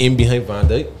some men in behind Van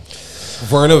Dijk,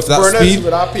 Werner with that speed,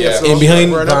 in behind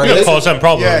Van Dijk, he can cause some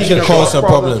problems. He can cause some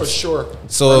problems for sure.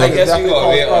 So I guess we gotta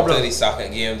wait until the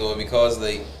second game though, because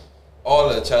like all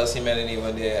the Chelsea men and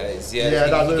even there,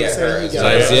 Ziyech get hurt.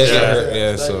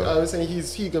 So I was saying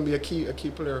he's gonna be a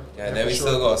key player. Yeah, and then we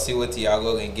still gotta see what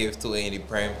Thiago can give to in the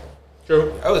prime.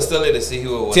 True. I would still like to see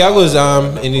who Thiago's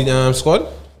in the squad.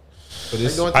 I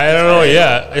don't know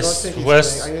yet.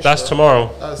 That's tomorrow.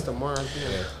 That's tomorrow.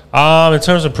 In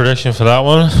terms of prediction for that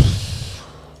one,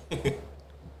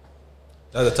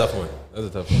 that's a tough one.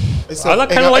 I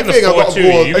kind of like the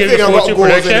 4-2. You gave the 4-2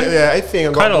 prediction. Yeah, I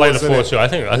think kind of like the 4-2. I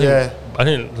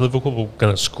think Liverpool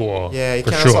gonna score. Yeah, he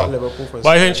for can't sure. stop Liverpool for but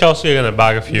I think Chelsea are gonna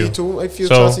bag a few. Me too. I feel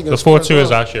so Chelsea the 4-2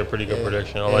 is actually a pretty good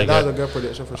prediction. I like that's it. a good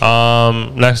prediction for sure.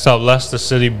 Next up, Leicester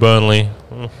City, Burnley.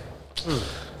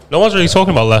 No one's really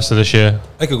talking about Leicester this year.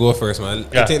 I could go first, man.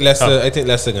 Yeah. I think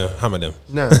Leicester gonna hammer them.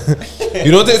 No.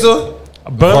 You don't think so?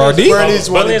 Burnley's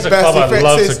one of Burnley's the a club best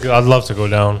defenses. I'd love to go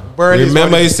down.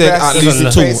 Remember, he said at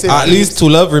least two. At least two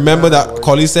love. Remember that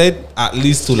Collie said at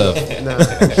least two love.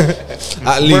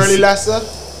 At least. Burnley Leicester.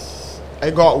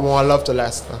 I got one love to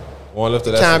Leicester. One love to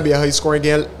it Leicester. Can't be a high scoring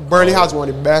game. Burnley has one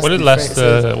of the best. What did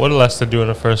Leicester do in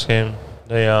the first game?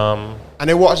 They and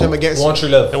they watched them against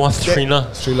 1-3 They won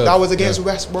 3-0. That was against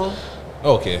West Brom.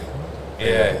 Okay.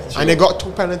 Yeah. And they got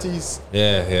 2 penalties.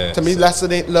 Yeah. To me, Leicester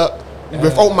didn't look.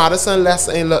 Without Maddison,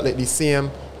 Leicester ain't look like the same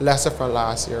Leicester from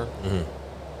last year.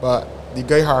 But the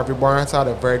guy Harvey Barnes had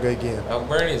a very good game.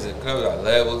 Burnley is a club that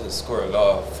levels to score a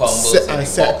lot of fumbles and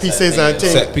set pieces and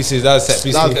things. Set pieces. That's set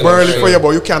pieces. That's Burnley for you, but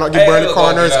you cannot give Burnley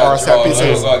corners or set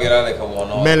pieces.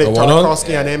 Melik,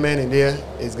 Tarkowski and them men in there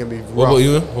is going to be rough. What about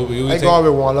you? I go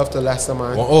with one love to Leicester,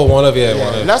 man. One love, yeah.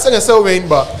 One love. Leicester can still win,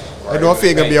 but I don't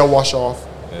think it's going to be a wash off.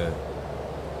 Yeah.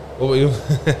 What about you?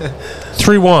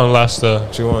 3-1 Leicester.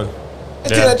 3-1. I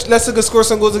think that Leicester could score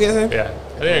some goals against him. Yeah,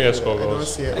 I think I can score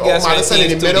goals. I guess Madison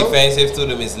in the middle. Defensive to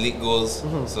them is league goals.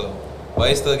 So, but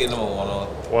I still get them a 1-1.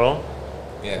 1-1?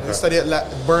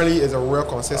 Yeah. Burnley is a real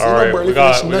consistent. All right, we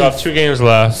got 2 games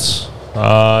left.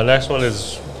 Next one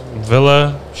is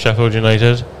Villa, Sheffield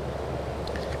United.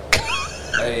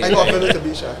 I got Villa to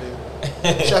beat Sheffield.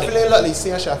 Sheffield ain't lucky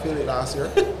seeing Sheffield last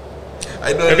year.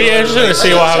 It'd be interesting to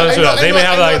see what happens with that. They may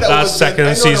have like that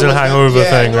second season hangover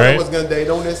thing, right? It was going to die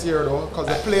down this year though, because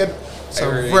they played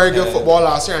some very good football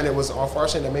last year, and it was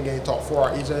unfortunate they may get top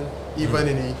 4 even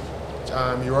in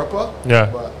the Europa.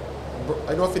 Yeah. But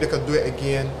I don't think they could do it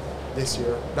again this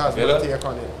year. That's my take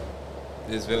on it.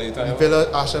 Is Villa you talking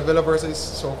about? Aston Villa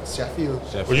versus Sheffield.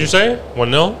 What'd you say?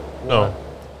 1-0? No.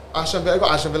 I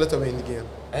got Aston Villa to win the game.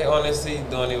 I honestly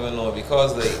don't even know,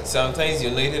 because like sometimes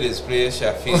United is playing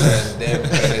Sheffield and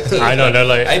them. I know, they're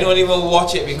like, I don't even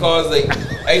watch it because like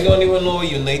I don't even know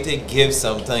what United gives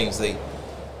sometimes. Like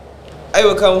I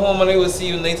would come home and I would see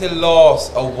United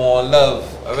lost or won love.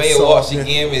 I mean, watch the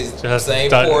game is the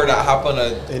same pour that happened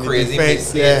a crazy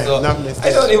mistake. Yeah, so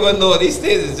I don't even know these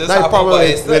things. It's just happened, but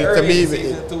it's the early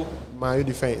season too. My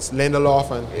defense,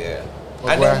 Lindelof and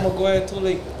and then Maguire too.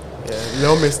 Like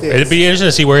no mistakes. It'd be interesting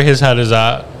to see where his head is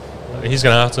at. He's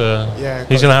gonna have to. Yeah,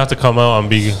 he's gonna have to come out and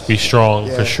be strong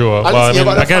for sure. But I mean,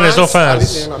 again, there's no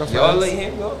fans. Y'all let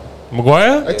him go.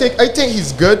 Maguire? I think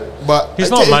he's good, but he's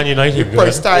not Man United good.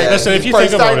 Listen, if you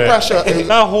think about it,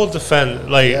 that whole defense,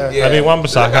 like I mean,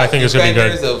 Wan-Bissaka, I think is gonna be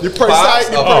good. The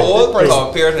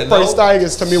price tag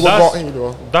is to me what brought him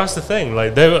though. That's the thing.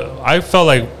 Like I felt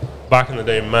like back in the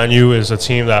day, Man U is a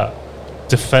team that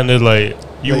defended like.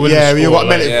 You wouldn't score.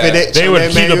 They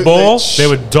would keep the ball. They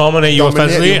would dominate you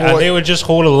offensively, and they would just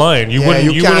hold a line. You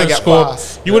wouldn't score.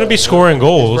 You wouldn't be scoring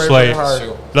goals. Like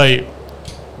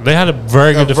they had a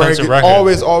very good defensive record.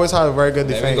 Always had a very good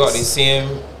defense. Then we got the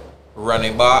same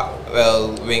running back,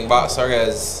 wing back. Sorry,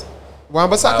 as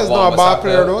Wan-Bissaka is not a bad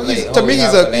player though. To me,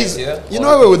 he's you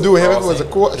know what we would do with him if it was a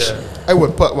coach. I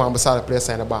would put Wan-Bissaka play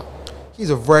center back. He's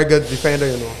a very good defender,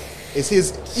 you know.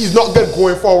 He's not good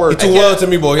going forward. It's too well to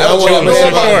me, boy. But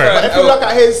if you look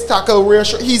at his tackle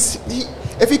ratio,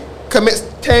 if he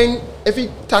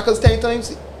tackles 10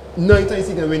 times, 9 times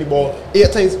he can win the ball.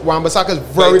 8 times Wan-Bissaka is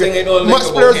very good.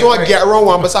 Most players don't get around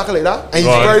Wan-Bissaka like that, and he's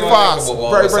very fast,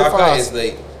 very fast.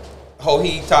 How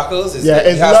he tackles is he has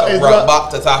to run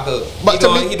back to tackle. But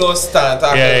he don't stand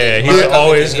tackle. Yeah, he's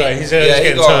always got. He's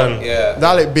getting turned. Yeah,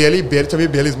 that like Bailey. To me,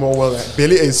 Bailey's more well.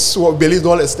 Bailey's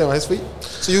don't let stay on his feet.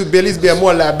 So Bailey's be a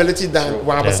more liability than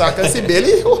Wan-Bissaka. See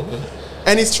Bailey,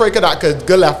 any striker that could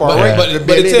go left or right. But the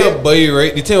thing about Bailey,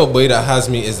 right? The thing about Bailey that has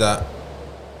me is that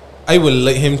I would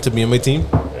like him to be on my team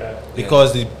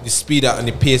because the speed and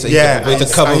the pace that he can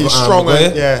to cover. He's strong.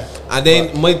 And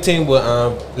then my team with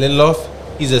Lindelof.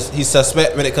 He's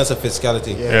suspect when it comes to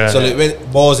physicality. So like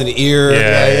when balls in the ear,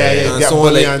 and so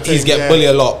on, like, he's get bullied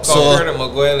a lot. Compared to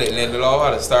Maguire, like Lindelof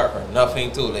had to start from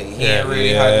nothing too. Like he ain't really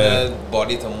had the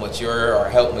body to mature or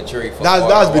help mature.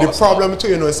 That's be the problem too.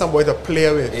 You know, somebody to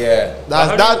play with.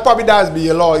 That probably does be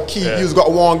a lot of key. You've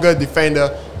got one good defender.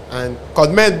 And because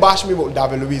men bash me about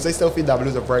David Luiz, I still feel David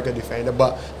Luiz is a very good defender.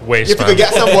 But if you could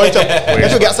get somebody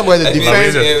to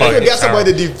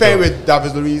defend, with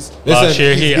David Luiz, last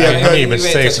year he made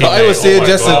mistakes. I would say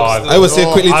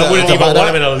quickly. I wouldn't even want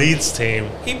him in a Leeds team.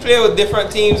 He played with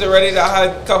different teams already that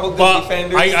had a couple good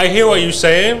defenders. I hear what you're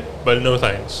saying, but no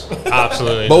thanks.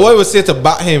 Absolutely. But what I would say to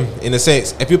back him in a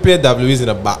sense, if you play David Luiz in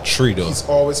a back three though, he's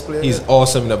always playing. He's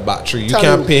awesome in a back three. You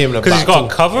can't pay him in a back two. Because he's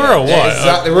got cover or what?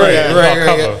 Exactly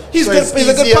right. He's a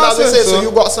good passer. So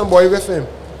you got somebody with him.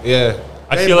 Yeah.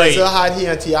 I feel like had he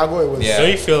and Thiago, it was.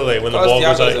 Don't you feel like when the ball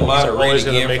goes out, he's always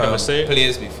going to make a mistake?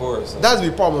 Players before, so. That's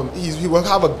the problem. He will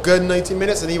have a good 90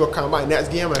 minutes and he will come back next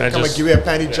game and come and give you a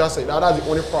penny just like that. That's the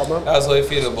only problem. That's how I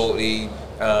feel about the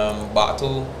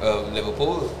battle of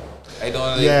Liverpool. I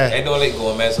don't like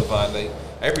Gomez or Van. Like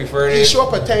I prefer. He show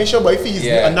potential, but if he's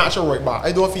a natural right back,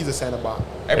 I don't know if he's a centre back.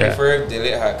 I prefer if they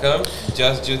let her come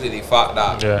just due to the fact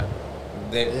that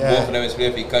both of them is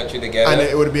playing for the country together, and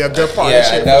it would be a good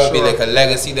partnership. Yeah, that would be like a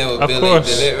legacy that would build like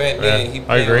Dillet right there. He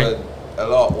played with a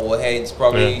lot of old heads,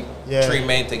 probably 3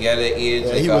 men together, age.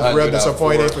 Yeah, he was real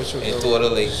disappointed for sure. In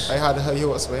totally. I had to he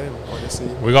was with him, honestly.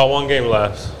 We got one game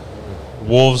left.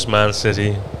 Wolves, Man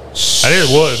City. I think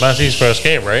it was Man City's first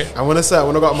game, right? I want to say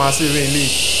when I got Man City in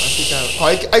league.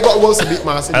 I got Wolves to beat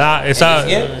Man City.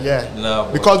 No,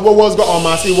 because what Wolves got on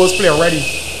Man City was play already.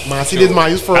 Man City did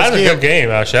Man's first game. That's a good game,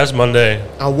 actually. That's Monday.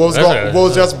 And Wolves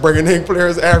just bringing in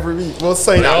players every week. Wolves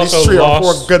saying at least 3 or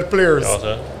 4 good players.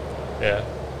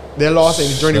 They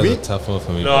lost during the week. Tough one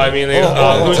for me. No, I mean,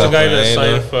 who's the guy that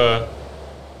signed for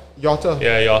Jota?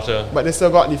 Yeah, Jota. But they still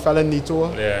got the fella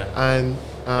Nito. Yeah. And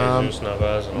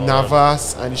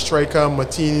Navas and the striker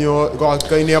Martinho. Got a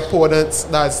guy in the opponents.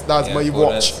 That's what you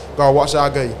watch. Gotta watch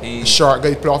that guy. The short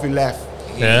guy play off the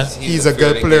left. He's a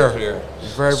good player.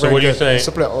 Very, so what do you think?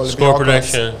 Score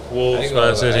prediction: Wolves,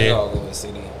 Man City.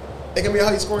 It can be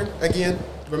how you scoring again.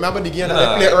 Remember the game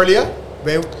that they played earlier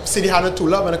when City had a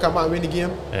 2-0 when they come out and win the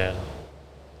game. Yeah.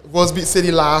 Wolves beat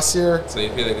City last year. So you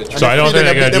feel like so I don't think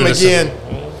they're gonna do this again.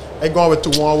 They going with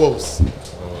 2-1 Wolves.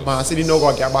 Man City no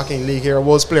gonna get back in league here.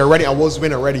 Wolves play already and Wolves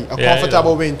win already. A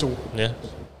comfortable win too. Yeah.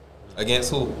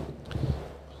 Against who?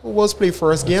 Wolves play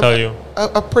first game. I'll tell you.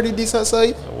 A pretty decent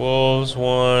side. Wolves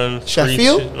won 3-2.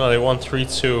 Sheffield? No, they won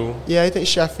 3-2. Yeah, I think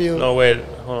Sheffield. No, wait,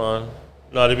 hold on.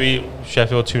 No, they beat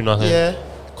Sheffield 2-0. Yeah,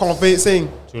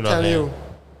 convincing. 2-0.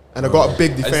 And they got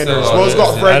big defenders. Wolves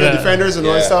got very good defenders, and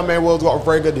Wolves got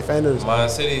very good defenders. Man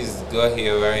City's good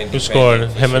here, very. Who scored?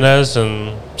 Jimenez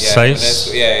and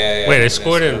Saiz? Yeah. Wait, they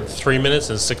scored in 3 minutes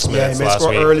and 6 minutes last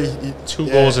week. Early. 2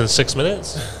 goals in 6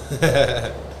 minutes.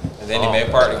 And then he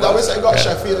made part of it. I got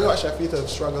Sheffield to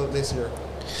struggle this year.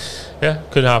 Yeah,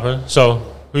 could happen. So,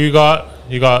 who you got?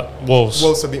 You got Wolves.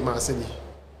 Wolves to beat Man City.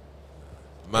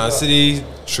 Man City,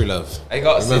 true love. I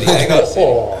got City. I got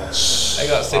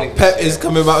City. Pep is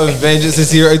coming back with vengeance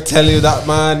this year. I tell you that,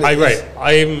 man.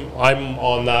 I'm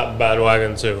on that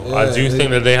bandwagon too. Yeah, I do think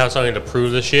that they have something to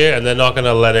prove this year, and they're not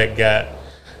gonna let it get.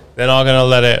 They're not gonna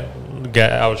let it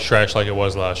get outstretched like it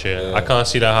was last year. Yeah. I can't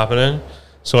see that happening.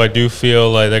 So I do feel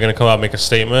like they're gonna come out and make a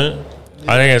statement.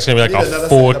 I think it's gonna be like a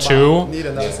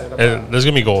 4-2. And there's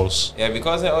gonna be goals. Yeah,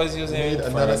 because they always use him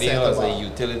Fernandinho as a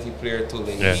utility player too.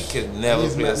 Like he could never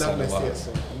play a center back.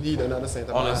 Need another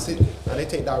center back. And they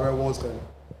think that where Wolves going.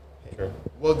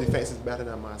 Wolves defense is better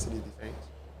than Man City defense.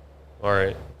 All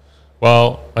right.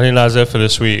 Well, I think that's it for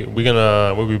this week.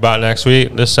 We'll be back next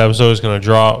week. This episode is gonna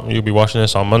drop. You'll be watching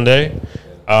this on Monday.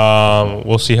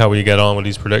 We'll see how we get on with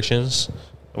these predictions.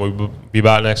 We'll be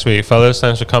back next week, fellas.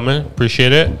 Thanks for coming.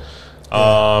 Appreciate it.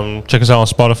 Check us out on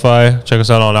Spotify. Check us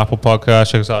out on Apple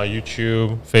Podcasts. Check us out on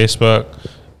YouTube, Facebook,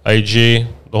 IG,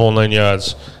 the whole 9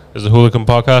 yards. This is the Hooligan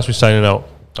Podcast. We're signing out.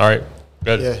 All right.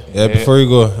 Good. Yeah. Before you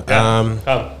go,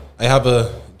 I have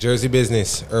a jersey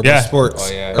business, Urban Sports.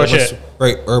 Oh yeah.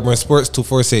 Urban Sports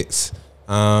 246.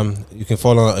 You can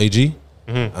follow on IG.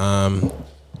 Mm-hmm.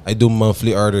 I do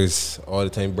monthly orders all the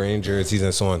time, brand jerseys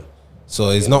and so on. So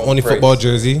it's not only football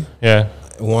jersey. Yeah.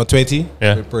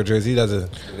 120 per jersey. That's a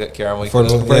very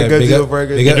good deal. Very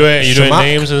good. You doing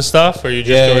names and stuff, or you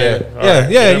just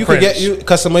doing? You could get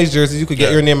customized jerseys. You could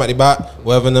get your name at the back,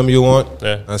 whatever number you want,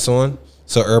 and so on.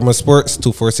 So Urban Sports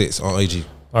 246 on IG.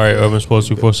 All right, Urban Sports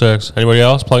 246. Anybody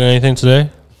else plugging anything today?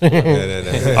 No.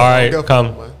 All right,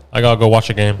 come. I gotta go watch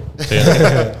a game. See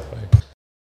ya.